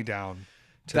 pulling you down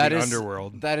to the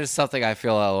underworld. That is something I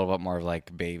feel a little bit more of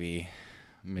like baby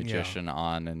magician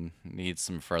on, and need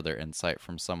some further insight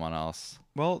from someone else.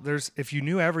 Well, if you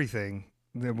knew everything,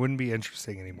 it wouldn't be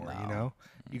interesting anymore. No. You know,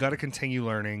 you got to continue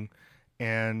learning.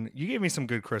 And you gave me some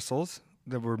good crystals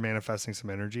that were manifesting some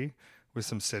energy with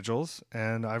some sigils,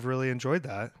 and I've really enjoyed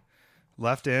that.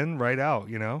 Left in, right out.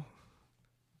 You know,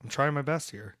 I'm trying my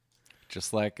best here.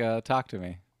 Just like talk to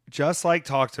me. Just like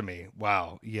talk to me.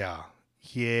 Wow. Yeah.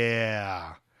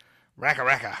 Racka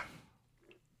racka.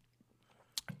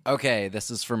 Okay,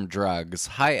 this is from Drugs.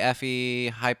 Hi, Effie.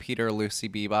 Hi, Peter, Lucy,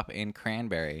 Bebop, and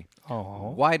Cranberry.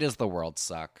 Oh. Why does the world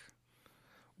suck?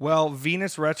 Well,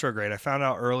 Venus retrograde. I found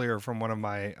out earlier from one of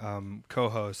my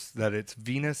co-hosts that it's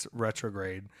Venus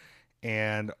retrograde.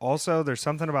 And also there's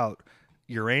something about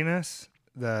Uranus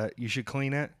that you should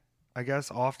clean it, I guess,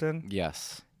 often.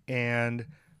 Yes. And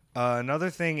another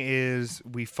thing is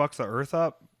we fucked the earth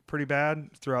up pretty bad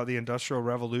throughout the Industrial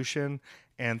Revolution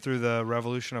and through the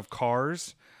revolution of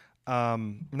cars.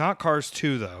 Not Cars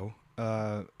 2, though,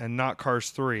 and not Cars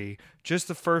 3. Just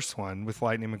the first one with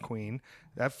Lightning McQueen.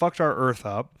 That fucked our earth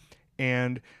up.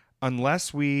 And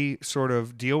unless we sort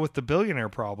of deal with the billionaire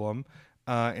problem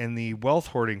and the wealth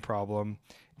hoarding problem,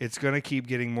 it's going to keep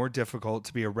getting more difficult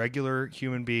to be a regular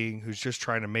human being who's just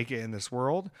trying to make it in this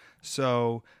world.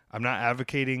 So I'm not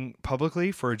advocating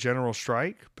publicly for a general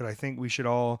strike, but I think we should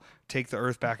all take the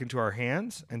earth back into our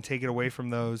hands and take it away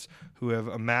from those who have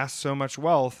amassed so much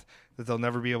wealth that they'll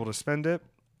never be able to spend it.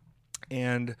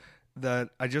 And that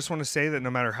I just want to say that no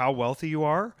matter how wealthy you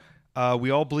are, we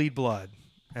all bleed blood.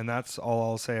 And that's all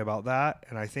I'll say about that.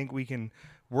 And I think we can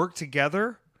work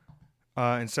together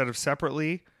instead of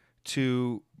separately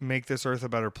to make this earth a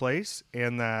better place,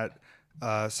 and that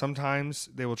sometimes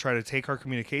they will try to take our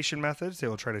communication methods, they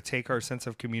will try to take our sense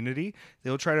of community, they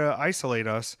will try to isolate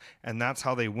us, and that's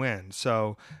how they win.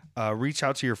 So reach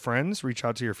out to your friends, reach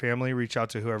out to your family, reach out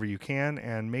to whoever you can,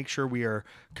 and make sure we are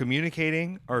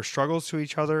communicating our struggles to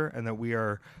each other, and that we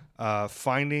are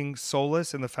finding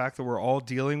solace in the fact that we're all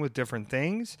dealing with different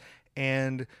things,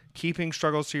 and keeping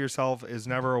struggles to yourself is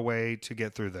never a way to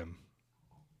get through them.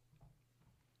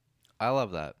 I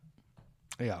love that.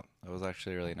 Yeah. That was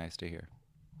actually really nice to hear.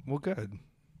 Well, good.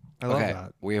 I love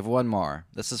that. We have one more.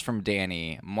 This is from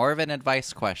Danny. More of an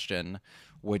advice question.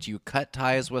 Would you cut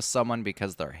ties with someone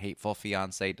because their hateful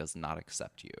fiance does not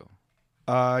accept you?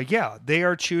 Yeah, they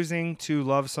are choosing to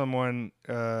love someone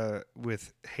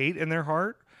with hate in their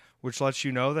heart, which lets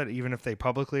you know that even if they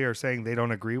publicly are saying they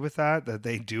don't agree with that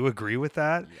they do agree with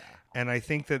that. Yeah. And I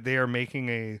think that they are making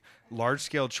a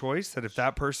large-scale choice that if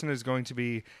that person is going to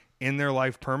be in their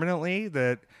life permanently,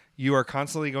 that you are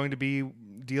constantly going to be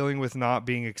dealing with not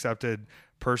being accepted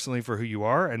personally for who you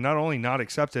are, and not only not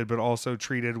accepted, but also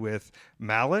treated with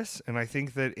malice. And I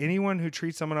think that anyone who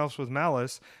treats someone else with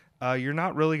malice, you're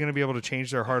not really going to be able to change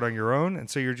their heart on your own. And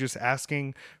so you're just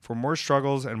asking for more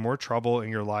struggles and more trouble in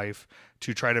your life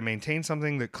to try to maintain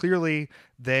something that clearly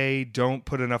they don't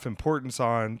put enough importance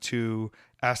on to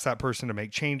ask that person to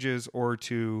make changes or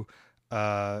to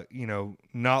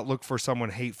not look for someone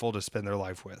hateful to spend their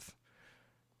life with.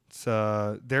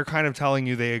 So they're kind of telling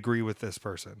you they agree with this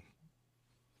person.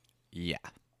 Yeah.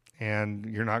 And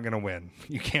you're not going to win.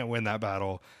 You can't win that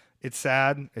battle. It's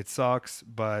sad. It sucks.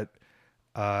 But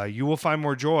you will find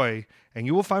more joy, and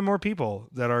you will find more people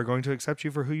that are going to accept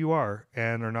you for who you are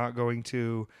and are not going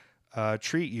to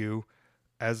treat you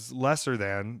as lesser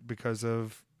than because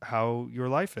of how your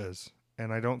life is.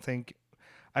 And I don't think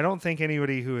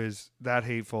anybody who is that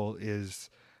hateful is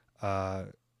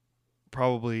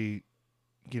probably,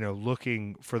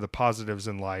 looking for the positives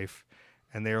in life,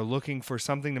 and they are looking for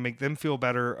something to make them feel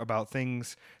better about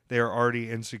things they are already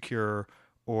insecure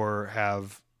or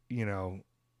have,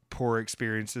 poor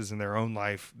experiences in their own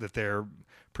life that they're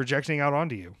projecting out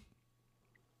onto you.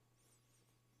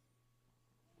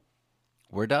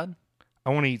 We're done. I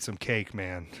want to eat some cake,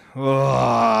 man.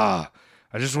 Ugh.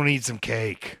 I just want to eat some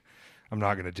cake. I'm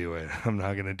not going to do it. I'm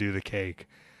not going to do the cake.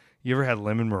 You ever had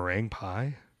lemon meringue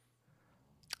pie?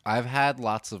 I've had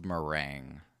lots of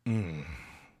meringue.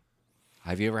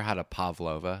 Have you ever had a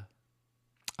pavlova?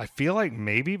 I feel like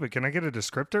maybe, but can I get a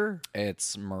descriptor?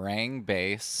 It's meringue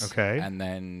base. Okay. And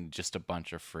then just a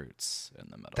bunch of fruits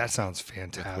in the middle. That sounds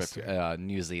fantastic.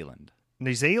 New Zealand.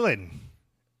 New Zealand.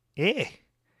 Yeah.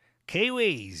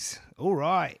 Kiwis. All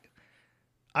right.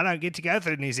 I don't get to go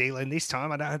through New Zealand this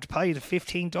time. I don't have to pay the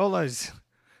 $15.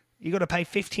 You got to pay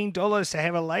 $15 to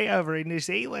have a layover in New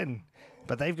Zealand.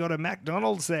 But they've got a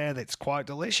McDonald's there that's quite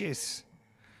delicious.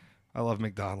 I love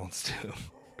McDonald's too.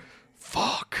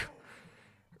 Fuck.